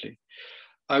recently?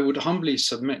 I would humbly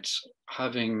submit,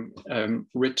 having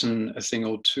written a thing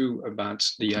or two about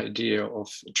the idea of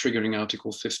triggering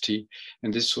Article 50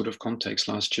 in this sort of context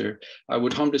last year, I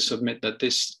would humbly submit that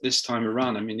this time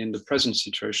around, I mean, in the present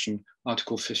situation,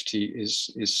 Article 50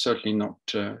 is certainly not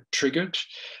triggered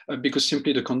because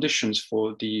simply the conditions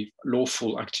for the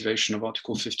lawful activation of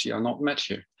Article 50 are not met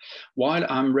here. While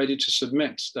I'm ready to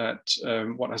submit that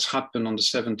what has happened on the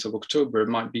 7th of October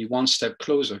might be one step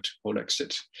closer to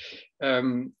Polexit,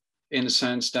 in the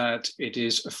sense that it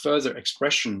is a further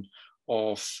expression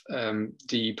of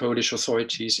the Polish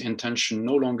authorities' intention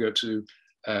no longer to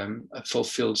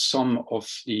fulfill some of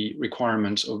the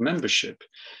requirements of membership.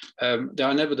 There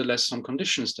are nevertheless some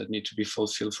conditions that need to be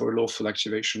fulfilled for a lawful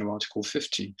activation of Article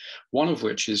 50, one of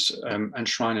which is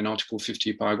enshrined in Article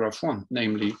 50, paragraph 1,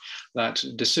 namely that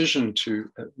decision to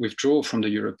withdraw from the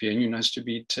European Union has to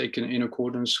be taken in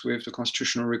accordance with the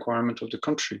constitutional requirement of the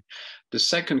country. The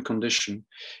second condition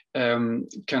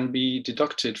can be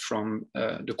deducted from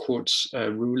the court's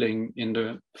ruling in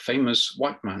the famous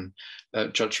Whiteman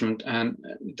judgment, and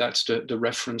that's the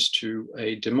reference to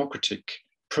a democratic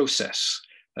process.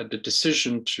 The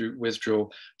decision to withdraw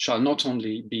shall not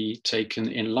only be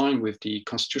taken in line with the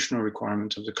constitutional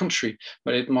requirement of the country,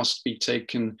 but it must be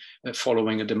taken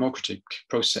following a democratic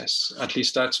process. At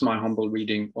least that's my humble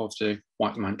reading of the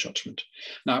Whiteman judgment.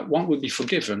 Now, one would be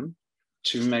forgiven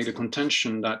to make the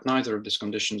contention that neither of these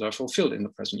conditions are fulfilled in the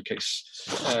present case.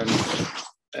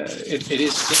 It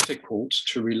is difficult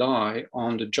to rely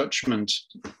on the judgment,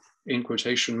 in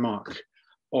quotation mark,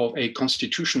 of a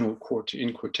constitutional court,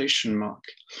 in quotation mark,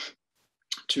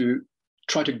 to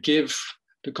try to give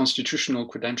the constitutional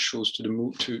credentials to the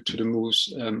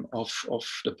moves of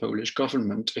the Polish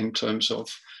government in terms of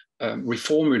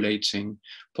reformulating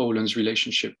Poland's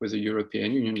relationship with the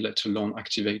European Union, let alone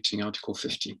activating Article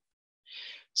 50.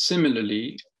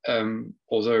 Similarly,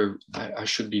 although I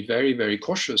should be very, very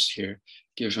cautious here,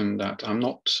 given that I'm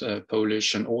not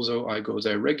Polish, and although I go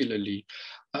there regularly,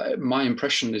 my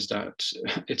impression is that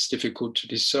it's difficult to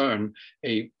discern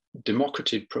a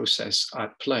democratic process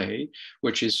at play,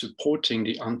 which is supporting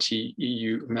the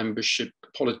anti-EU membership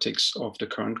politics of the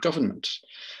current government.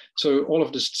 So all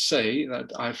of this to say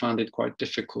that I found it quite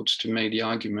difficult to make the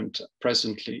argument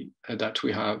presently that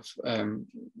we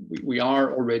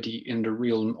are already in the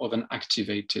realm of an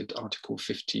activated Article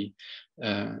 50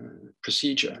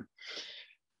 procedure,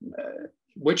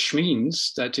 which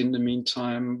means that in the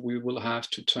meantime, we will have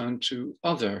to turn to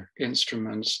other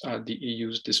instruments at the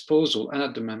EU's disposal and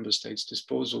at the member states'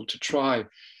 disposal to try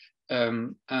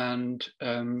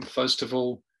first of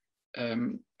all,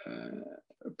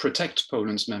 protect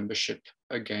Poland's membership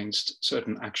against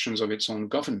certain actions of its own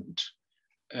government,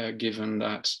 given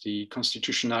that the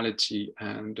constitutionality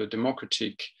and the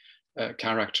democratic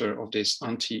character of this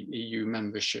anti-EU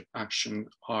membership action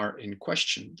are in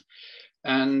question,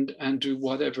 and do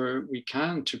whatever we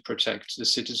can to protect the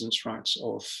citizens' rights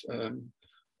of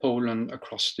Poland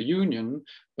across the Union,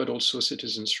 but also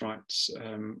citizens' rights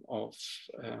of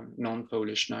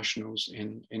non-Polish nationals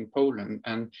in Poland.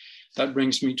 And that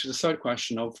brings me to the third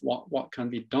question of what can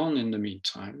be done in the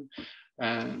meantime.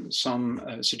 And some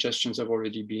suggestions have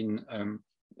already been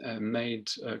made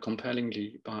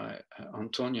compellingly by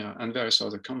Antonia and various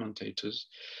other commentators.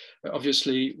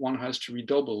 Obviously, one has to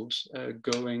redouble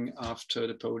going after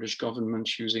the Polish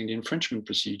government using the infringement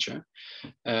procedure.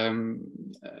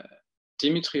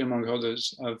 Dimitri, among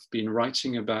others, have been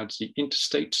writing about the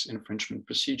interstate infringement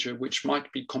procedure, which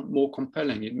might be more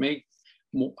compelling. It may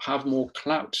have more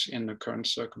clout in the current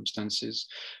circumstances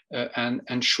and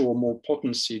ensure more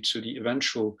potency to the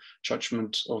eventual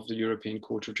judgment of the European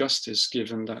Court of Justice,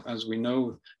 given that, as we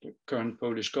know, the current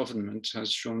Polish government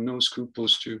has shown no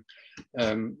scruples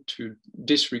to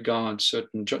disregard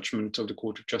certain judgment of the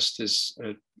Court of Justice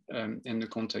in the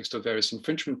context of various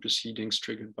infringement proceedings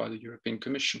triggered by the European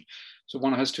Commission. So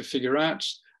one has to figure out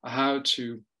how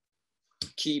to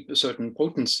keep a certain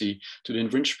potency to the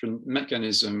infringement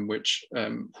mechanism,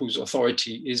 whose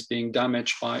authority is being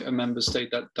damaged by a member state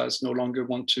that does no longer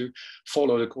want to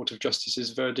follow the Court of Justice's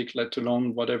verdict, let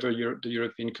alone whatever the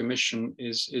European Commission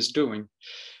is doing.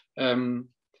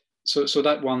 So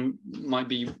that one might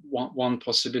be one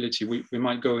possibility. We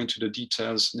might go into the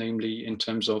details, namely in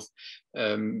terms of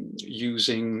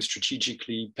using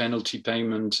strategically penalty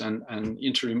payment and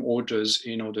interim orders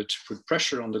in order to put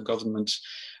pressure on the government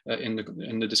in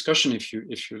the discussion, if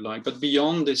you like. But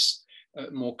beyond this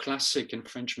more classic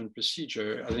infringement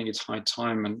procedure, I think it's high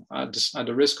time, and at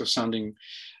the risk of sounding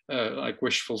like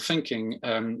wishful thinking,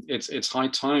 it's high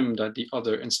time that the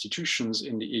other institutions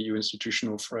in the EU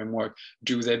institutional framework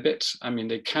do their bit. I mean,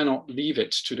 they cannot leave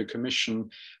it to the Commission,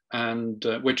 and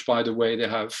which, by the way, they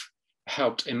have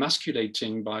helped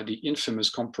emasculating by the infamous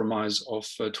compromise of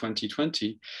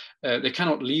 2020. They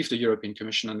cannot leave the European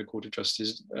Commission and the Court of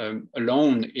Justice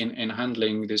alone in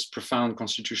handling this profound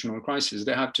constitutional crisis.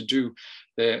 They have to do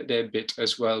their bit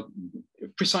as well,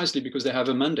 precisely because they have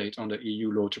a mandate under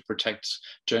EU law to protect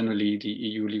generally the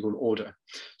EU legal order.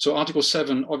 So Article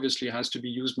 7 obviously has to be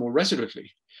used more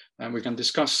resolutely, and we can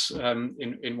discuss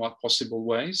in what possible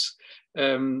ways.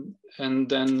 And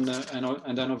then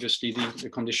obviously the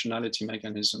conditionality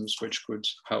mechanisms, which could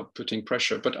help putting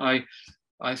pressure. But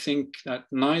I think that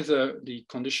neither the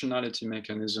conditionality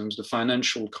mechanisms, the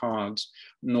financial cards,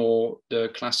 nor the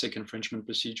classic infringement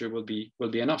procedure will be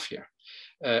enough here.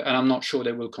 And I'm not sure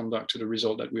they will conduct to the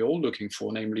result that we're all looking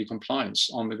for, namely compliance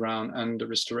on the ground and the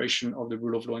restoration of the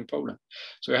rule of law in Poland.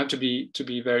 So we have to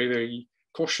be very, very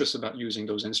cautious about using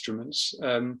those instruments,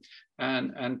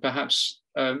 and perhaps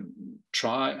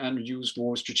try and use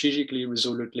more strategically,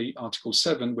 resolutely Article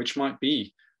 7, which might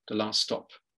be the last stop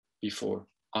before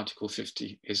Article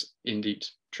 50 is indeed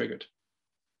triggered.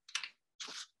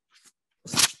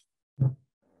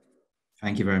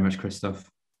 Thank you very much, Christoph,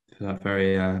 for that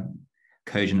very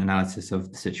cogent analysis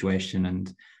of the situation,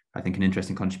 and I think an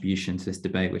interesting contribution to this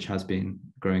debate, which has been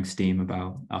growing steam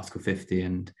about Article 50,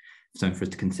 and something for us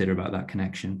to consider about that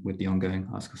connection with the ongoing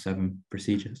Article 7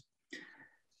 procedures.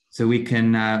 So we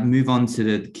can move on to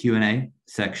the Q&A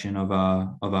section of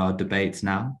our debates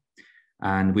now.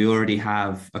 And we already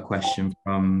have a question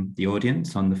from the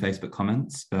audience on the Facebook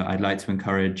comments, but I'd like to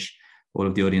encourage all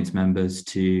of the audience members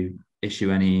to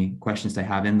issue any questions they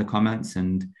have in the comments,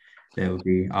 and they will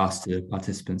be asked to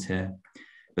participants here.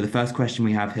 But the first question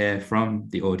we have here from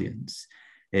the audience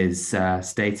is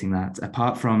stating that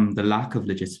apart from the lack of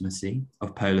legitimacy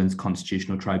of Poland's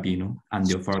Constitutional Tribunal and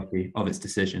the authority of its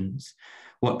decisions,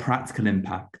 what practical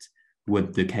impact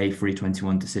would the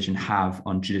K321 decision have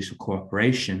on judicial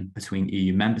cooperation between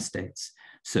EU member states,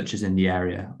 such as in the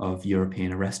area of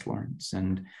European arrest warrants?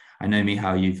 And I know,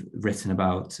 Michał, you've written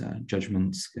about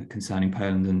judgments concerning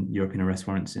Poland and European arrest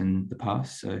warrants in the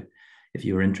past. So if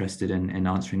you were interested in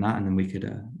answering that, and then we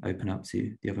could open up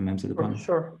to the other members of the panel.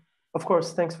 Sure, of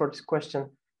course, thanks for this question.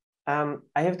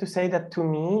 I have to say that to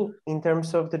me, in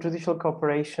terms of the judicial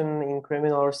cooperation in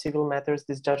criminal or civil matters,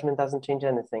 this judgment doesn't change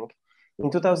anything. In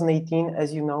 2018,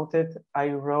 as you noted,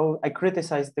 I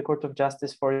criticized the Court of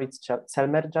Justice for its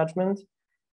Selmer judgment.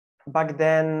 Back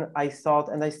then, I thought,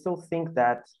 and I still think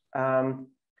that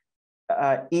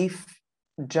if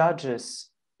judges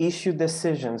issue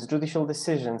decisions, judicial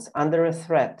decisions, under a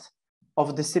threat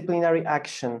of disciplinary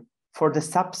action for the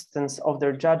substance of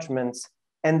their judgments,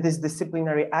 and this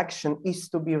disciplinary action is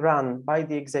to be run by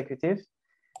the executive,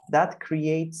 that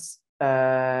creates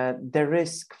the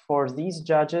risk for these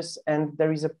judges, and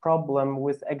there is a problem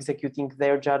with executing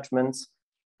their judgments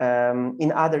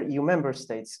in other EU member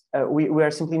states. We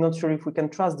are simply not sure if we can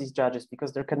trust these judges,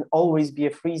 because there can always be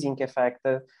a freezing effect,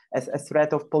 a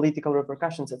threat of political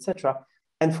repercussions, etc.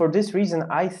 And for this reason,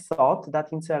 I thought that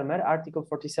in Selmer, Article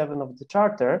 47 of the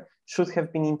Charter should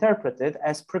have been interpreted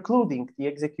as precluding the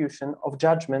execution of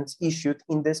judgments issued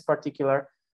in this particular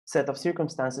set of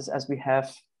circumstances, as we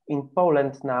have in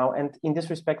Poland now. And in this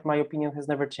respect, my opinion has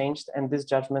never changed, and this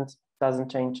judgment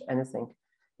doesn't change anything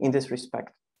in this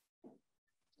respect.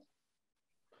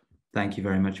 Thank you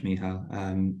very much, Michal.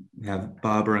 We have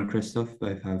Barbara and Christoph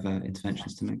both have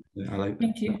interventions to make.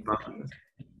 Thank you.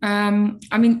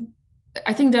 I mean,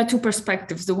 I think there are two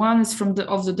perspectives. The one is from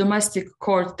the domestic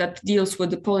court that deals with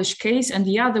the Polish case, and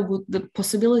the other with the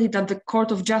possibility that the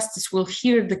Court of Justice will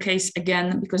hear the case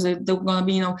again, because there's going to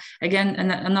be, again,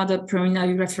 another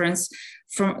preliminary reference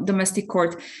from domestic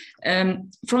court.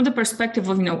 From the perspective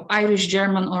of, Irish,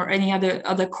 German, or any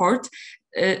other court,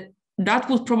 that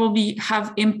would probably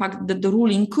have impact, that the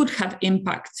ruling could have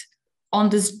impact on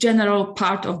this general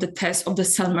part of the test, of the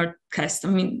Selmer test. I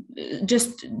mean,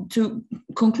 just to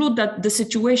conclude that the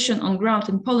situation on ground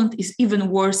in Poland is even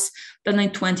worse than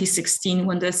in 2016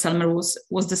 when the Selmer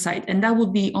was decided. And that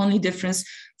would be only difference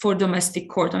for domestic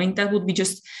court. I mean, that would be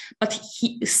just, but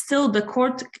still the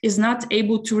court is not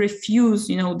able to refuse,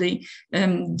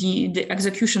 the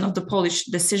execution of the Polish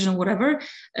decision, whatever,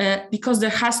 because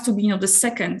there has to be, the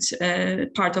second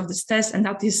part of this test, and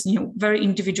that is, very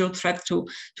individual threat to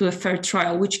a fair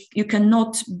trial, which you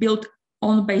cannot build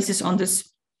on basis on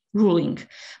this ruling.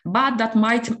 But that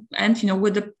might end,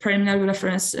 with the preliminary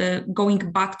reference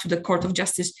going back to the Court of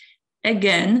Justice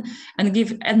again, and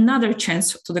give another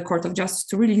chance to the Court of Justice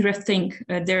to really rethink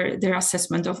their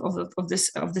assessment of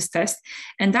this test.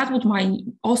 And that would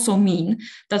also mean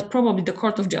that probably the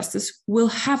Court of Justice will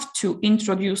have to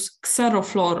introduce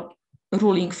xeroflor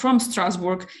ruling from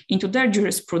Strasbourg into their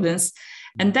jurisprudence.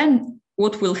 And then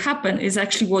what will happen is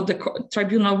actually what the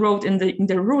tribunal wrote in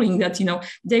the ruling, that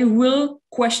they will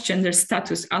question their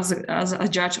status as a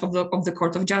judge of the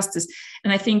Court of Justice.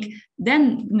 And I think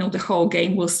then the whole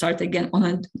game will start again on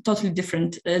a totally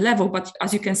different level. But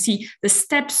as you can see, the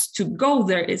steps to go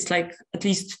there is like at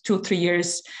least 2-3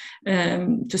 years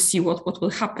to see what will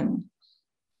happen.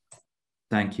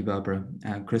 Thank you, Barbara.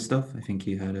 Christoph, I think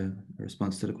you had a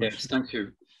response to the question. Yes, thank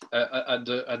you. At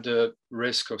the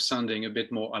risk of sounding a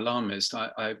bit more alarmist,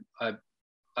 I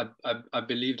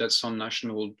believe that some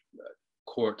national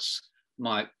courts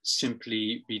might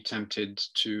simply be tempted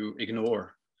to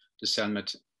ignore the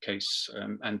Selmer case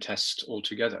and test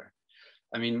altogether.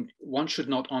 I mean, one should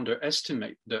not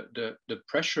underestimate the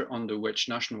pressure under which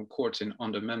national courts in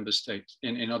other member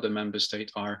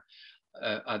states are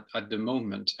at the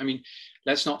moment. I mean,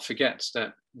 let's not forget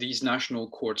that these national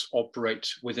courts operate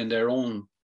within their own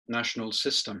national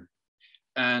system.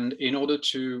 And in order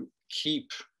to keep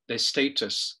their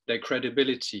status, their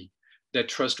credibility, their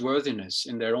trustworthiness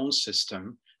in their own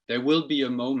system, there will be a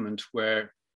moment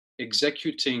where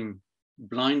executing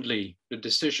blindly the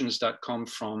decisions that come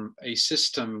from a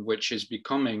system which is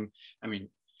becoming, I mean,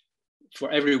 for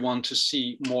everyone to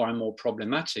see more and more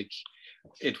problematic,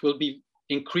 it will be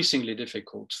increasingly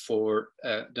difficult for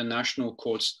the national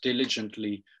courts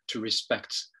diligently to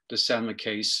respect the Selmer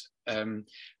case. And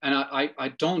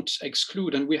I don't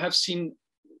exclude, and we have seen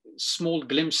small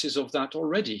glimpses of that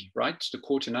already, right? The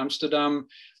court in Amsterdam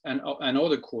and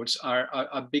other courts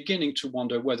are beginning to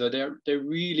wonder whether they're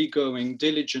really going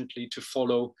diligently to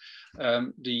follow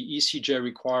the ECJ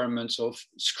requirements of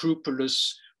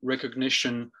scrupulous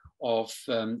recognition of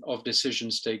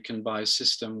decisions taken by a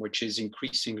system which is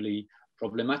increasingly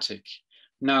problematic.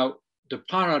 Now, the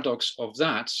paradox of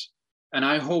that, and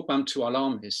I hope I'm too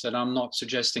alarmist, and I'm not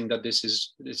suggesting that this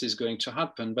is going to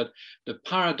happen, but the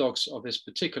paradox of this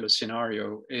particular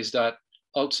scenario is that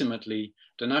ultimately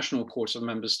the national courts of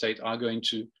member states are going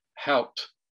to help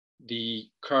the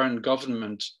current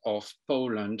government of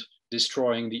Poland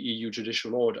destroying the EU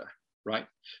judicial order, right?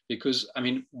 Because, I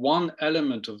mean, one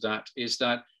element of that is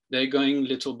that they're going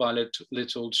little by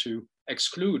little to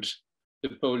exclude the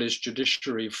Polish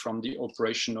judiciary from the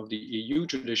operation of the EU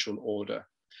judicial order.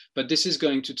 But this is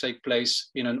going to take place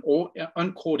in an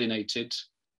uncoordinated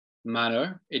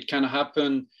manner. It can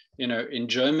happen, in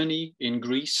Germany, in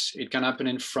Greece. It can happen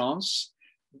in France.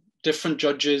 Different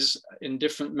judges in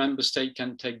different member states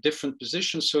can take different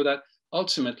positions, so that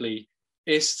ultimately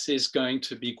it is going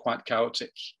to be quite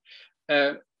chaotic.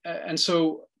 And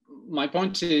so my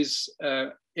point is,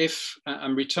 if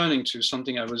I'm returning to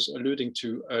something I was alluding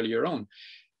to earlier on,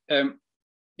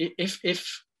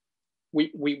 if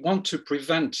we want to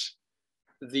prevent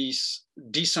these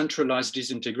decentralized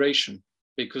disintegration,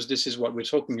 because this is what we're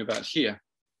talking about here.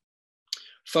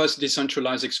 First,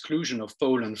 decentralized exclusion of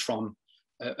Poland from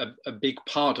a big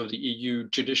part of the EU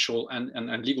judicial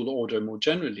and legal order more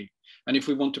generally. And if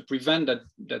we want to prevent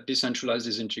that decentralized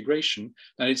disintegration,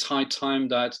 then it's high time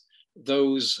that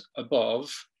those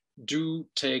above do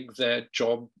take their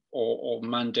job or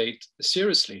mandate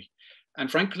seriously. And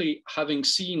frankly, having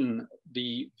seen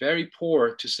the very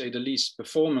poor, to say the least,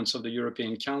 performance of the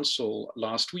European Council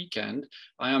last weekend,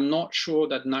 I am not sure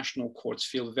that national courts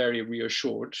feel very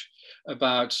reassured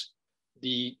about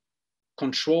the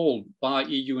control by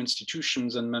EU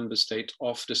institutions and member states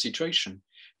of the situation.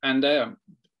 And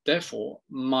therefore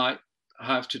might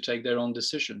have to take their own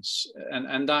decisions.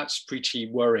 And that's pretty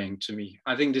worrying to me.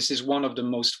 I think this is one of the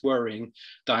most worrying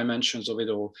dimensions of it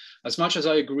all. As much as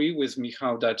I agree with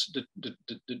Michał that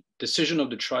the decision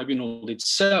of the tribunal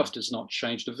itself does not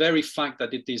change, the very fact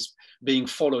that it is being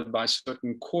followed by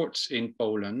certain courts in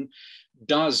Poland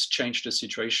does change the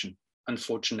situation,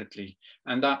 unfortunately.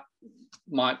 And that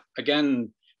might,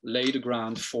 again, lay the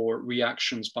ground for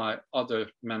reactions by other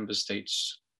member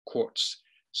states' courts.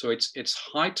 So it's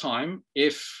high time,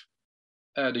 if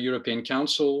the European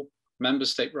Council, member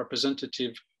state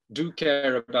representative do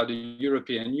care about the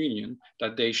European Union,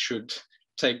 that they should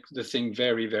take the thing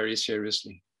very, very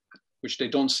seriously, which they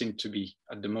don't seem to be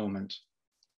at the moment.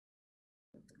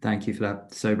 Thank you for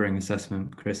that sobering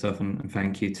assessment, Christoph, and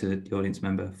thank you to the audience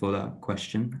member for that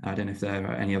question. I don't know if there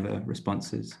are any other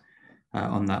responses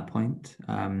on that point.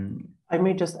 I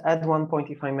may just add one point,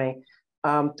 if I may.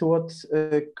 To what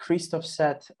Christoph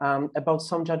said about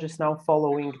some judges now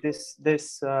following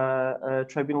this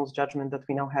tribunal's judgment that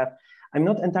we now have. I'm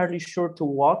not entirely sure to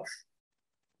what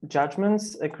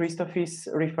judgments Christoph is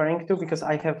referring to, because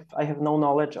I have no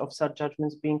knowledge of such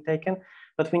judgments being taken.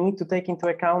 But we need to take into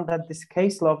account that this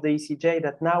case law of the ECJ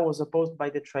that now was opposed by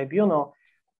the tribunal,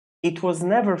 it was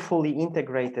never fully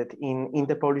integrated in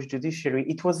the Polish judiciary.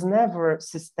 It was never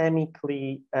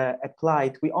systemically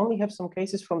applied. We only have some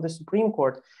cases from the Supreme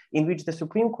Court in which the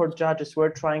Supreme Court judges were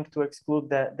trying to exclude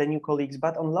the new colleagues,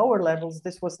 but on lower levels,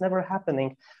 this was never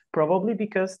happening, probably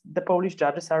because the Polish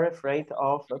judges are afraid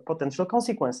of potential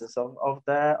consequences of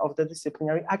the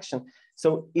disciplinary action.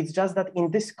 So it's just that in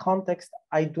this context,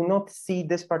 I do not see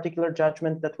this particular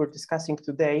judgment that we're discussing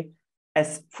today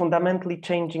as fundamentally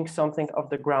changing something of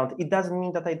the ground. It doesn't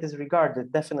mean that I disregard it,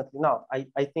 definitely not.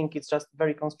 I think it's just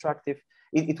very constructive.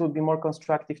 It would be more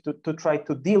constructive to try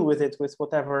to deal with it with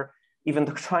whatever, even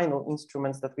doctrinal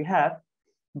instruments that we have,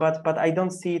 but I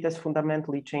don't see it as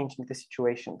fundamentally changing the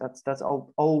situation. That's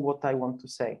all what I want to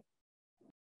say.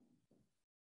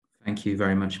 Thank you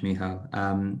very much,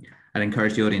 Michał. I'd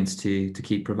encourage the audience to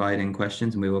keep providing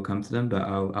questions and we will come to them, but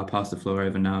I'll pass the floor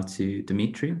over now to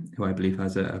Dimitri, who I believe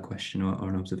has a question or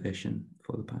an observation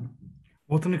for the panel.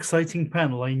 What an exciting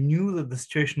panel. I knew that the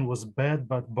situation was bad,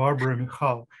 but Barbara and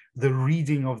Michał, the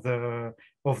reading of the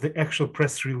actual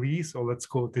press release, or let's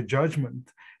call it the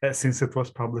judgment, since it was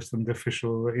published in the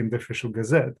official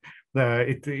gazette,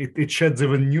 it sheds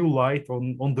even new light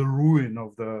on the ruin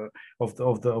of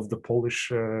the Polish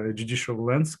judicial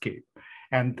landscape.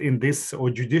 And in this, or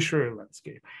judiciary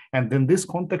landscape, and in this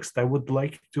context, I would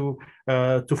like to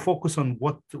focus on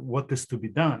what is to be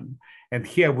done. And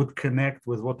here I would connect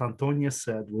with what Antonia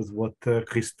said, with what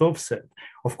Christoph said.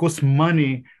 Of course,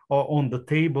 money on the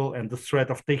table and the threat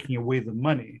of taking away the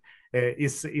money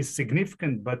is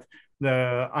significant, but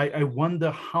I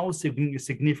wonder how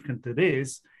significant it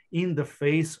is in the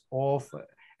face of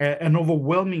an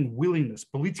overwhelming willingness,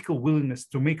 political willingness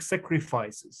to make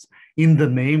sacrifices in the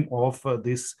name of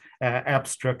this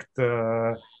abstract,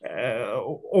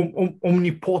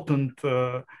 omnipotent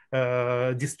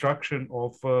destruction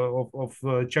of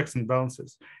checks and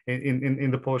balances in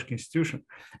the Polish Constitution.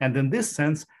 And in this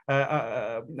sense,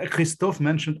 Christoph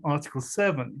mentioned Article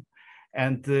 7.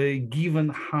 And given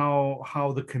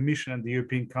how the Commission and the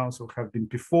European Council have been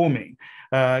performing,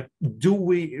 do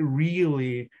we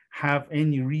really have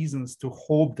any reasons to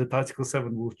hope that Article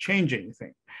 7 will change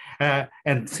anything?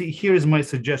 And see, here is my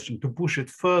suggestion: to push it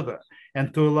further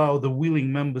and to allow the willing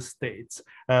member states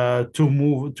to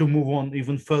move on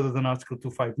even further than Article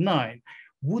 259.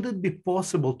 Would it be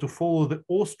possible to follow the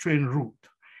Austrian route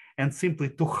and simply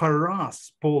to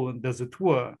harass Poland, as it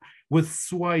were, with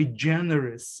sui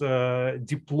generis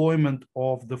deployment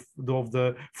of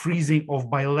the freezing of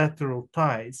bilateral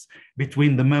ties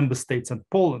between the member states and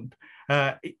Poland,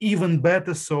 Even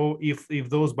better so if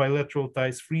those bilateral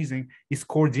ties freezing is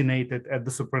coordinated at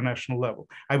the supranational level.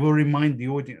 I will remind the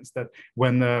audience that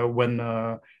when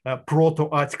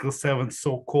proto-Article 7,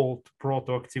 so-called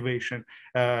proto-activation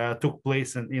took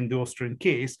place in the Austrian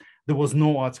case, there was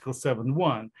no Article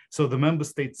 7.1. So the member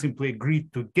states simply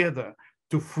agreed together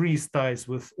to freeze ties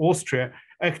with Austria,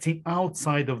 acting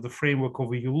outside of the framework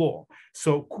of EU law.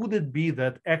 So could it be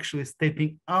that actually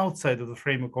stepping outside of the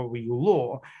framework of EU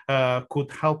law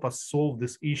could help us solve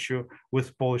this issue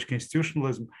with Polish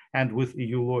constitutionalism and with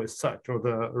EU law as such, or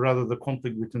rather the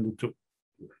conflict between the two?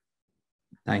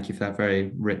 Thank you for that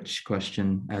very rich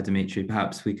question, Dimitri.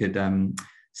 Perhaps we could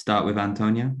start with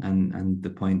Antonia and the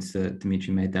points that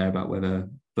Dimitri made there about whether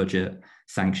budget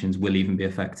sanctions will even be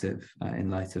effective in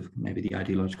light of maybe the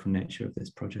ideological nature of this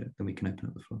project. Then we can open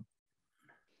up the floor.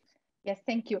 Yes,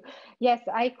 thank you. Yes,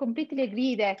 I completely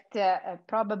agree that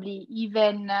probably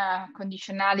even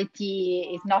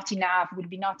conditionality is not enough, will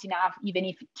be not enough, even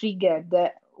if triggered,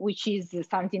 which is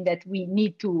something that we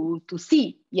need to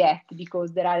see yet,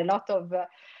 because there are a lot of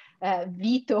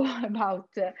veto about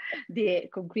the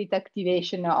concrete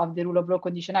activation of the rule of law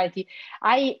conditionality.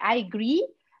 I agree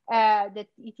that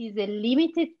it is a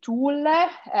limited tool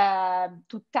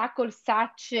to tackle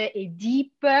such a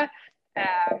deep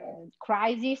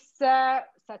crisis,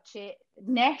 such a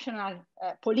national,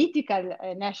 political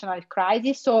national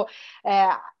crisis. So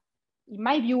in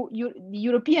my view, the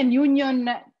European Union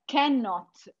cannot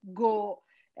go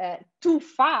too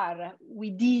far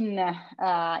within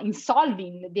in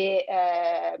solving the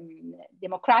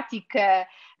democratic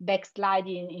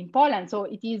backsliding in Poland. So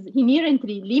it is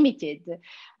inherently limited.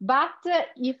 But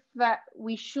if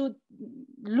we should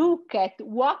look at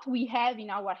what we have in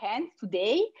our hands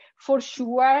today, for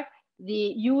sure,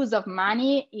 the use of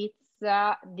money, it's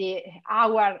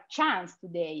our chance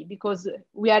today, because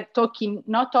we are talking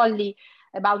not only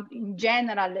about in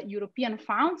general European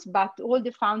funds, but all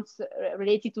the funds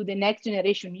related to the Next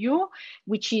Generation EU,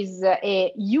 which is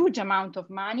a huge amount of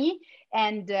money.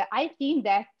 And I think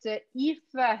that if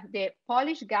the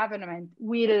Polish government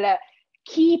will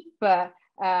keep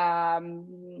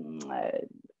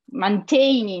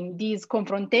maintaining this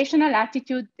confrontational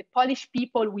attitude, the Polish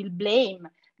people will blame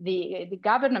the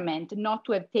government not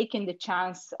to have taken the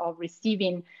chance of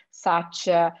receiving such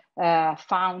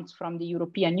funds from the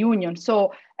European Union.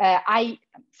 So I'm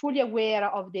fully aware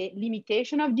of the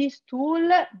limitation of this tool,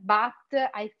 but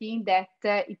I think that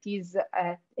it is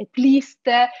at least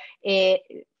a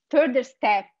further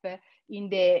step in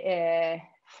the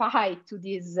fight to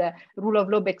this rule of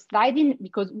law backsliding,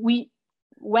 because we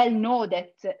well know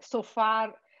that so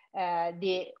far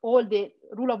all the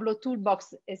rule of law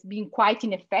toolbox has been quite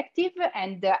ineffective,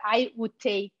 and I would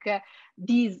take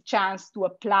this chance to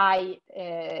apply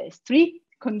strict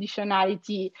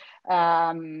conditionality,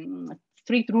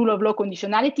 strict rule of law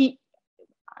conditionality,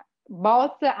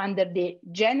 both under the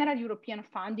general European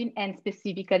funding and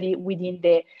specifically within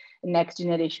the Next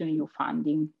Generation EU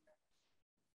funding.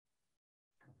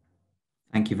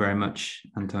 Thank you very much,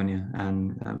 Antonia.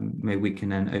 And maybe we can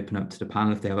then open up to the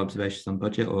panel if they have observations on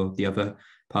budget, or the other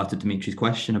part of Dimitri's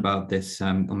question about this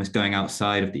almost going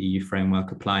outside of the EU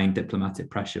framework, applying diplomatic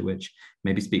pressure, which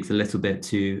maybe speaks a little bit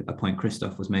to a point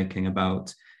Christoph was making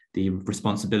about the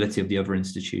responsibility of the other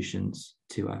institutions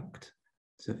to act.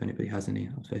 So if anybody has any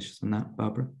observations on that,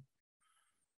 Barbara?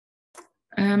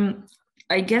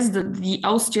 I guess that the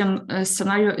Austrian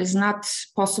scenario is not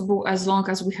possible as long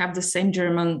as we have the same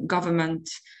German government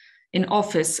in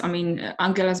office. I mean,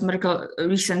 Angela Merkel's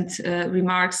recent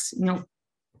remarks,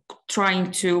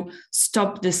 trying to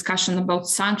stop discussion about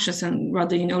sanctions and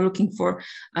rather, looking for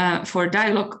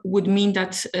dialogue would mean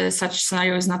that such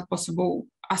scenario is not possible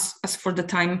as for the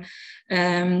time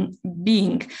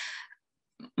being.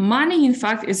 Money, in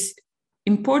fact, is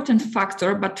important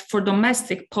factor, but for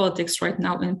domestic politics right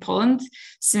now in Poland,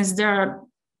 since there are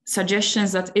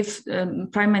suggestions that if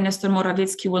Prime Minister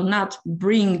Morawiecki will not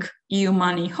bring EU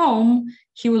money home,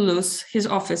 he will lose his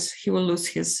office, he will lose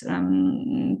his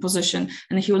position,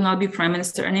 and he will not be Prime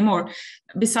Minister anymore.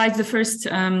 Besides the first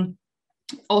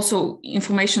also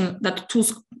information that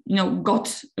Tusk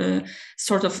got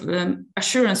sort of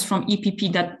assurance from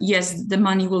EPP that yes, the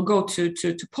money will go to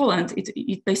Poland.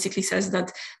 It basically says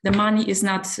that the money is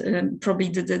not probably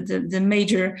the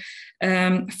major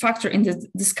factor in the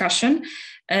discussion.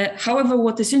 However,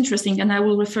 what is interesting, and I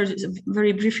will refer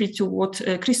very briefly to what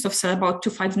Christoph said about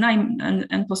 259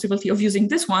 and possibility of using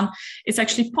this one, it's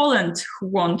actually Poland who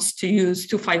wants to use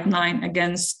 259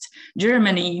 against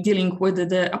Germany, dealing with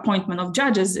the appointment of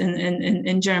judges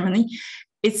in Germany.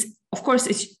 It's of course,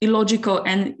 it's illogical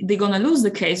and they're going to lose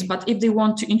the case. But if they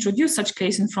want to introduce such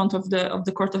case in front of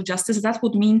the Court of Justice, that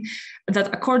would mean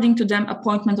that according to them,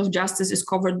 appointment of justice is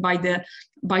covered by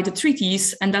the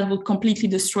treaties, and that would completely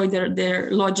destroy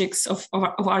their logics of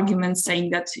arguments saying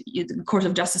that the Court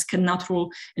of Justice cannot rule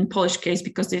in Polish case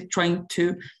because they're trying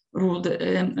to rule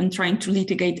and trying to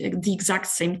litigate the exact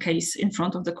same case in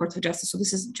front of the Court of Justice. So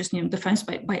this is just defense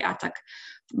by attack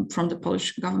from the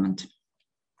Polish government.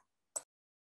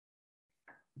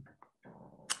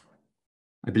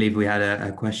 I believe we had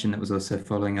a question that was also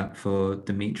following up for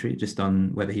Dimitri, just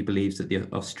on whether he believes that the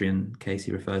Austrian case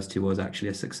he refers to was actually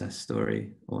a success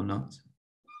story or not.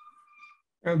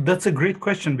 That's a great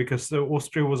question, because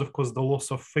Austria was, of course, the loss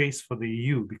of face for the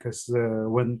EU, because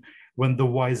when the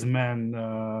wise men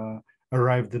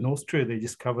arrived in Austria, they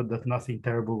discovered that nothing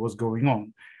terrible was going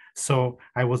on. So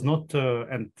I was not,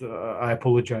 and I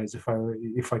apologize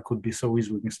if I could be so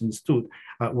easily misunderstood.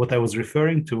 What I was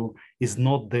referring to is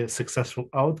not the successful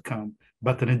outcome,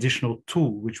 but an additional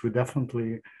tool, which we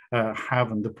definitely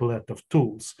have in the palette of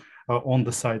tools on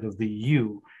the side of the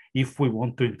EU, if we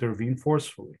want to intervene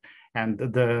forcefully. And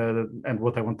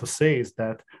what I want to say is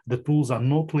that the tools are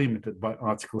not limited by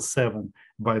Article 7,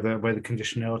 by the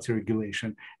conditionality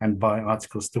regulation, and by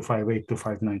Articles 258,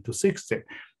 259, 260.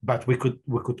 But we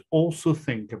could also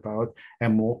think about a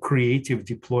more creative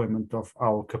deployment of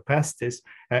our capacities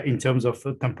in terms of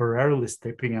temporarily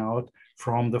stepping out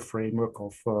from the framework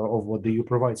of what the EU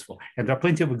provides for. And there are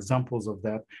plenty of examples of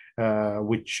that,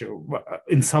 which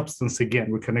in substance,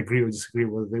 again, we can agree or disagree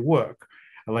whether they work,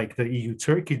 like the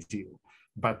EU-Turkey deal.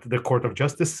 But the Court of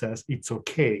Justice says it's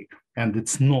okay, and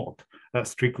it's not,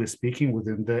 strictly speaking,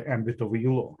 within the ambit of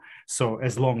EU law. So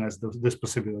as long as this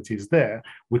possibility is there,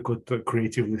 we could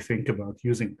creatively think about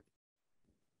using it.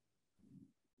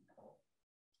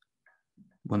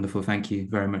 Wonderful, thank you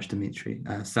very much, Dimitri.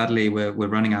 Sadly, we're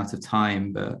running out of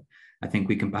time, but I think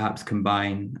we can perhaps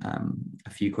combine a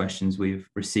few questions we've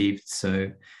received.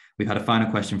 So we've had a final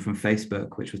question from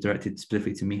Facebook, which was directed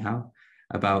specifically to Michał,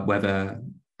 about whether,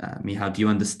 Michał, do you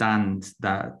understand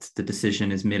that the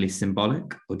decision is merely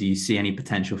symbolic, or do you see any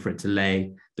potential for it to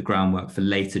lay the groundwork for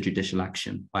later judicial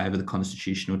action by either the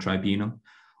Constitutional Tribunal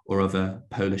or other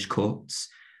Polish courts?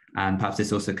 And perhaps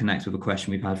this also connects with a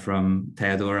question we've had from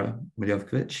Teodora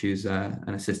Miliowkiewicz, who's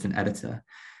an assistant editor,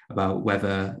 about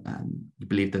whether you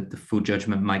believe that the full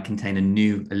judgment might contain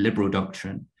a liberal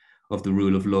doctrine of the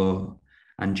rule of law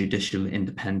and judicial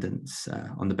independence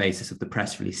on the basis of the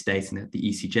press release stating that the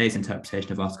ECJ's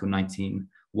interpretation of Article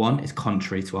 19(1) is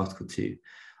contrary to Article 2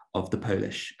 of the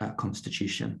Polish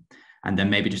Constitution. And then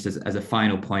maybe just as a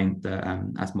final point, that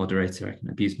as moderator, I can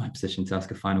abuse my position to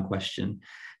ask a final question.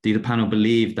 Do the panel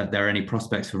believe that there are any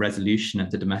prospects for resolution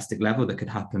at the domestic level that could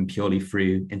happen purely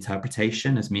through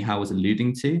interpretation, as Michał was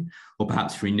alluding to, or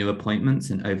perhaps through new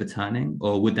appointments and overturning?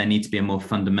 Or would there need to be a more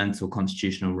fundamental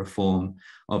constitutional reform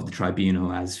of the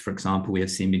tribunal, as, for example, we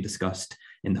have seen being discussed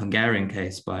in the Hungarian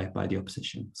case by the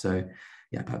opposition? So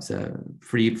yeah, perhaps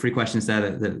three questions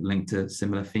there that link to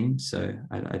similar themes. So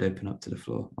I'd open up to the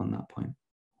floor on that point.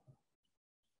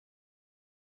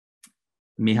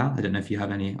 Michał, I don't know if you have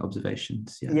any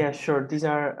observations. Yeah, sure. This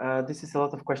is a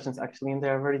lot of questions actually, and they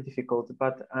are very difficult.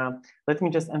 But let me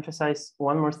just emphasize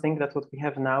one more thing, that what we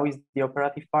have now is the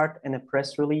operative part and a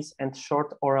press release and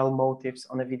short oral motives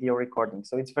on a video recording.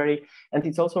 So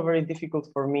it's also very difficult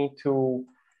for me to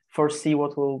foresee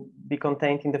what will be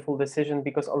contained in the full decision,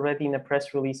 because already in a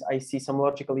press release, I see some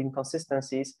logical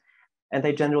inconsistencies, and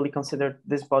I generally consider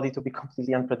this body to be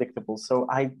completely unpredictable. So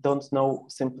I don't know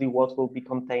simply what will be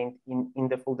contained in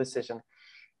the full decision.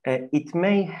 It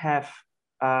may have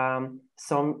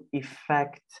some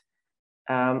effect.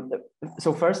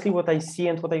 So firstly, what I see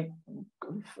and what I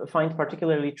find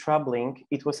particularly troubling,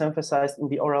 it was emphasized in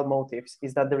the oral motives,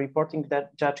 is that the reporting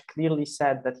judge clearly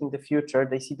said that in the future,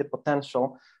 they see the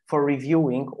potential for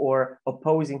reviewing or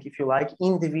opposing, if you like,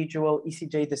 individual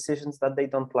ECJ decisions that they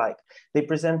don't like. They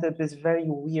presented this very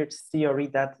weird theory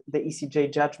that the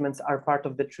ECJ judgments are part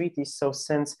of the treaties. So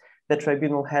since the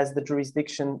tribunal has the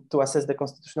jurisdiction to assess the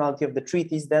constitutionality of the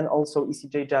treaties, then also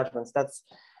ECJ judgments. That's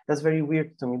very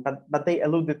weird to me, but they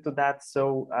alluded to that.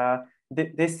 So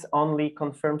this only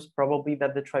confirms probably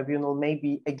that the tribunal may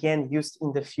be again used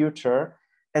in the future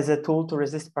as a tool to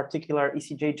resist particular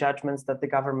ECJ judgments that the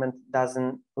government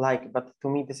doesn't like. But to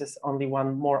me, this is only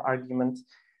one more argument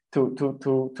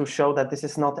to show that this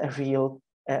is not a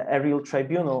real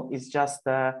tribunal. It's just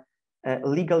a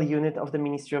legal unit of the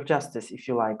Ministry of Justice, if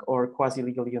you like, or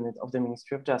quasi-legal unit of the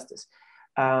Ministry of Justice.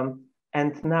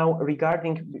 And now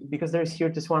regarding, because there is here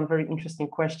this one very interesting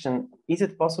question, is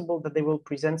it possible that they will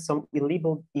present some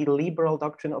illiberal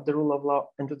doctrine of the rule of law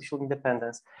and judicial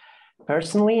independence?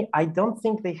 Personally, I don't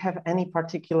think they have any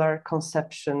particular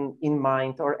conception in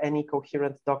mind or any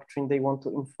coherent doctrine they want to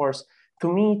enforce.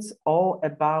 To me, it's all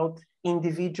about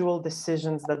individual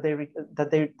decisions that they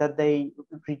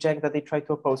reject, that they try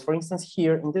to oppose. For instance,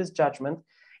 here in this judgment,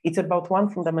 it's about one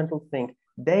fundamental thing.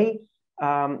 The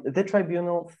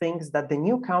tribunal thinks that the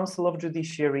new Council of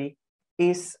Judiciary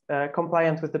is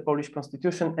compliant with the Polish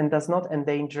Constitution and does not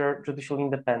endanger judicial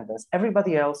independence.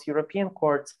 Everybody else, European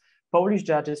courts, Polish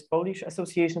judges, Polish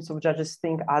associations of judges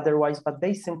think otherwise, but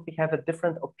they simply have a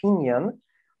different opinion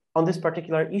on this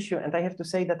particular issue. And I have to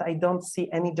say that I don't see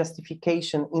any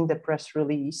justification in the press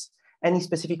release, any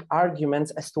specific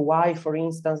arguments as to why, for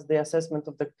instance, the assessment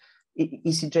of the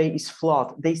ECJ is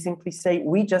flawed. They simply say,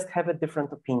 we just have a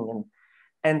different opinion.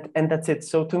 And that's it.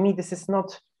 So to me, this is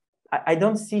not, I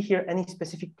don't see here any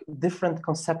specific different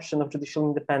conception of judicial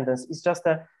independence. It's just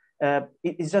the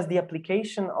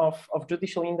application of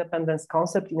judicial independence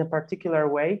concept in a particular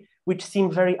way, which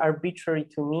seemed very arbitrary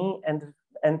to me and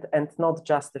not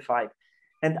justified.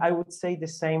 And I would say the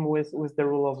same with the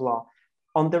rule of law.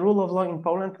 On the rule of law in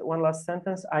Poland, one last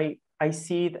sentence, I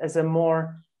see it as a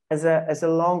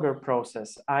longer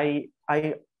process. I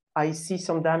see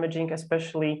some damaging,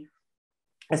 especially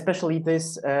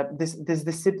this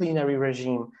disciplinary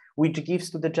regime, which gives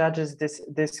to the judges this,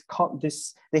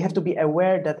 they have to be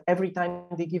aware that every time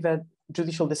they give a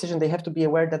judicial decision, they have to be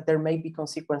aware that there may be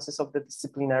consequences of the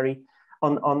disciplinary,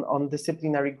 on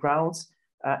disciplinary grounds,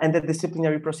 and that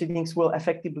disciplinary proceedings will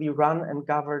effectively run and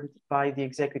governed by the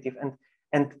executive.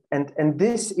 And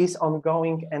this is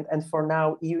ongoing, and for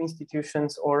now, EU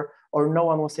institutions or no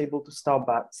one was able to stop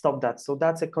that. So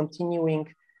that's a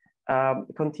continuing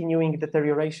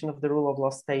deterioration of the rule of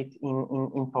law state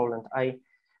in Poland.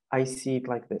 I see it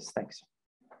like this. Thanks.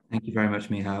 Thank you very much,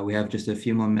 Michał. We have just a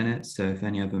few more minutes, so if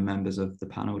any other members of the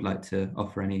panel would like to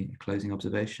offer any closing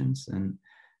observations, then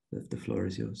the floor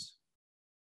is yours.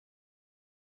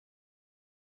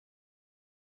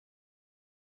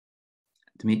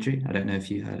 Dimitri, I don't know if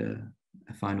you had a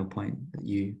final point that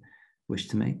you wish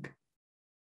to make.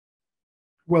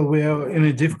 Well, we are in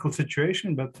a difficult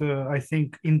situation, but I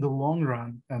think in the long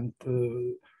run, and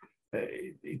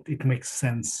it makes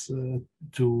sense to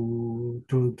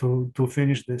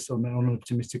finish this on an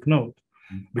optimistic note,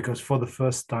 because for the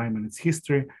first time in its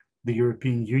history, the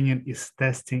European Union is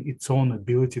testing its own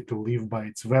ability to live by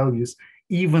its values,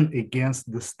 even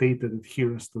against the stated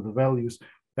adherence to the values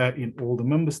in all the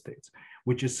member states,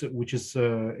 which is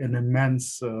an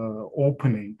immense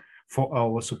opening for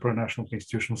our supranational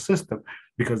constitutional system,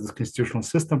 because the constitutional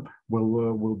system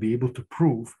will be able to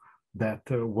prove that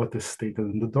what is stated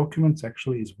in the documents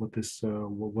actually is what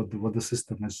the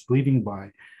system is living by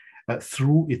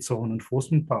through its own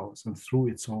enforcement powers and through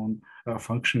its own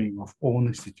functioning of own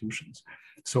institutions.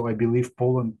 So I believe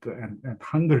Poland and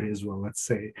Hungary as well, let's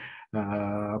say,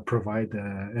 provide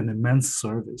an immense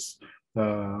service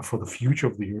for the future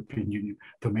of the European Union,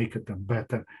 to make it a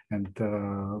better and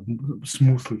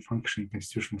smoothly functioning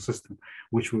constitutional system,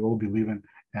 which we all believe in,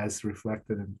 as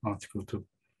reflected in Article 2.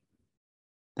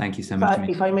 Thank you so much.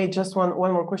 If I may, just one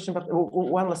more question, but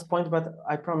one last point, but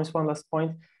I promise one last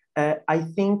point. I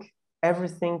think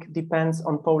everything depends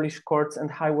on Polish courts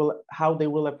and how they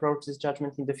will approach this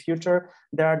judgment in the future.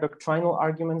 There are doctrinal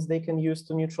arguments they can use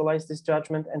to neutralize this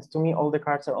judgment, and to me, all the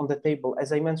cards are on the table.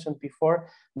 As I mentioned before,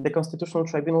 the Constitutional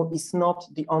Tribunal is not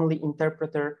the only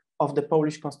interpreter of the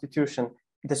Polish Constitution.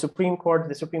 The Supreme Court,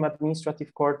 the Supreme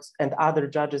Administrative Courts, and other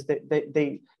judges,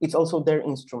 it's also their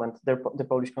instrument, the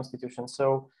Polish Constitution.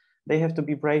 So they have to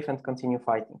be brave and continue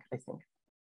fighting, I think.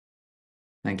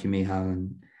 Thank you, Michał.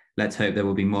 And let's hope there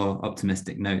will be more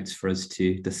optimistic notes for us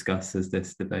to discuss as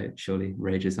this debate surely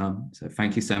rages on. So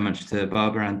thank you so much to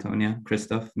Barbara, Antonia,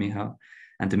 Krzysztof, Michał,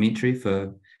 and Dimitri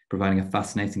for providing a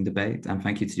fascinating debate. And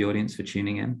thank you to the audience for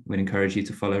tuning in. We'd encourage you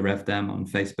to follow RevDem on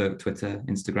Facebook, Twitter,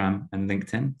 Instagram, and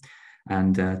LinkedIn,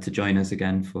 and to join us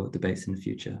again for debates in the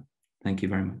future. Thank you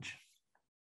very much.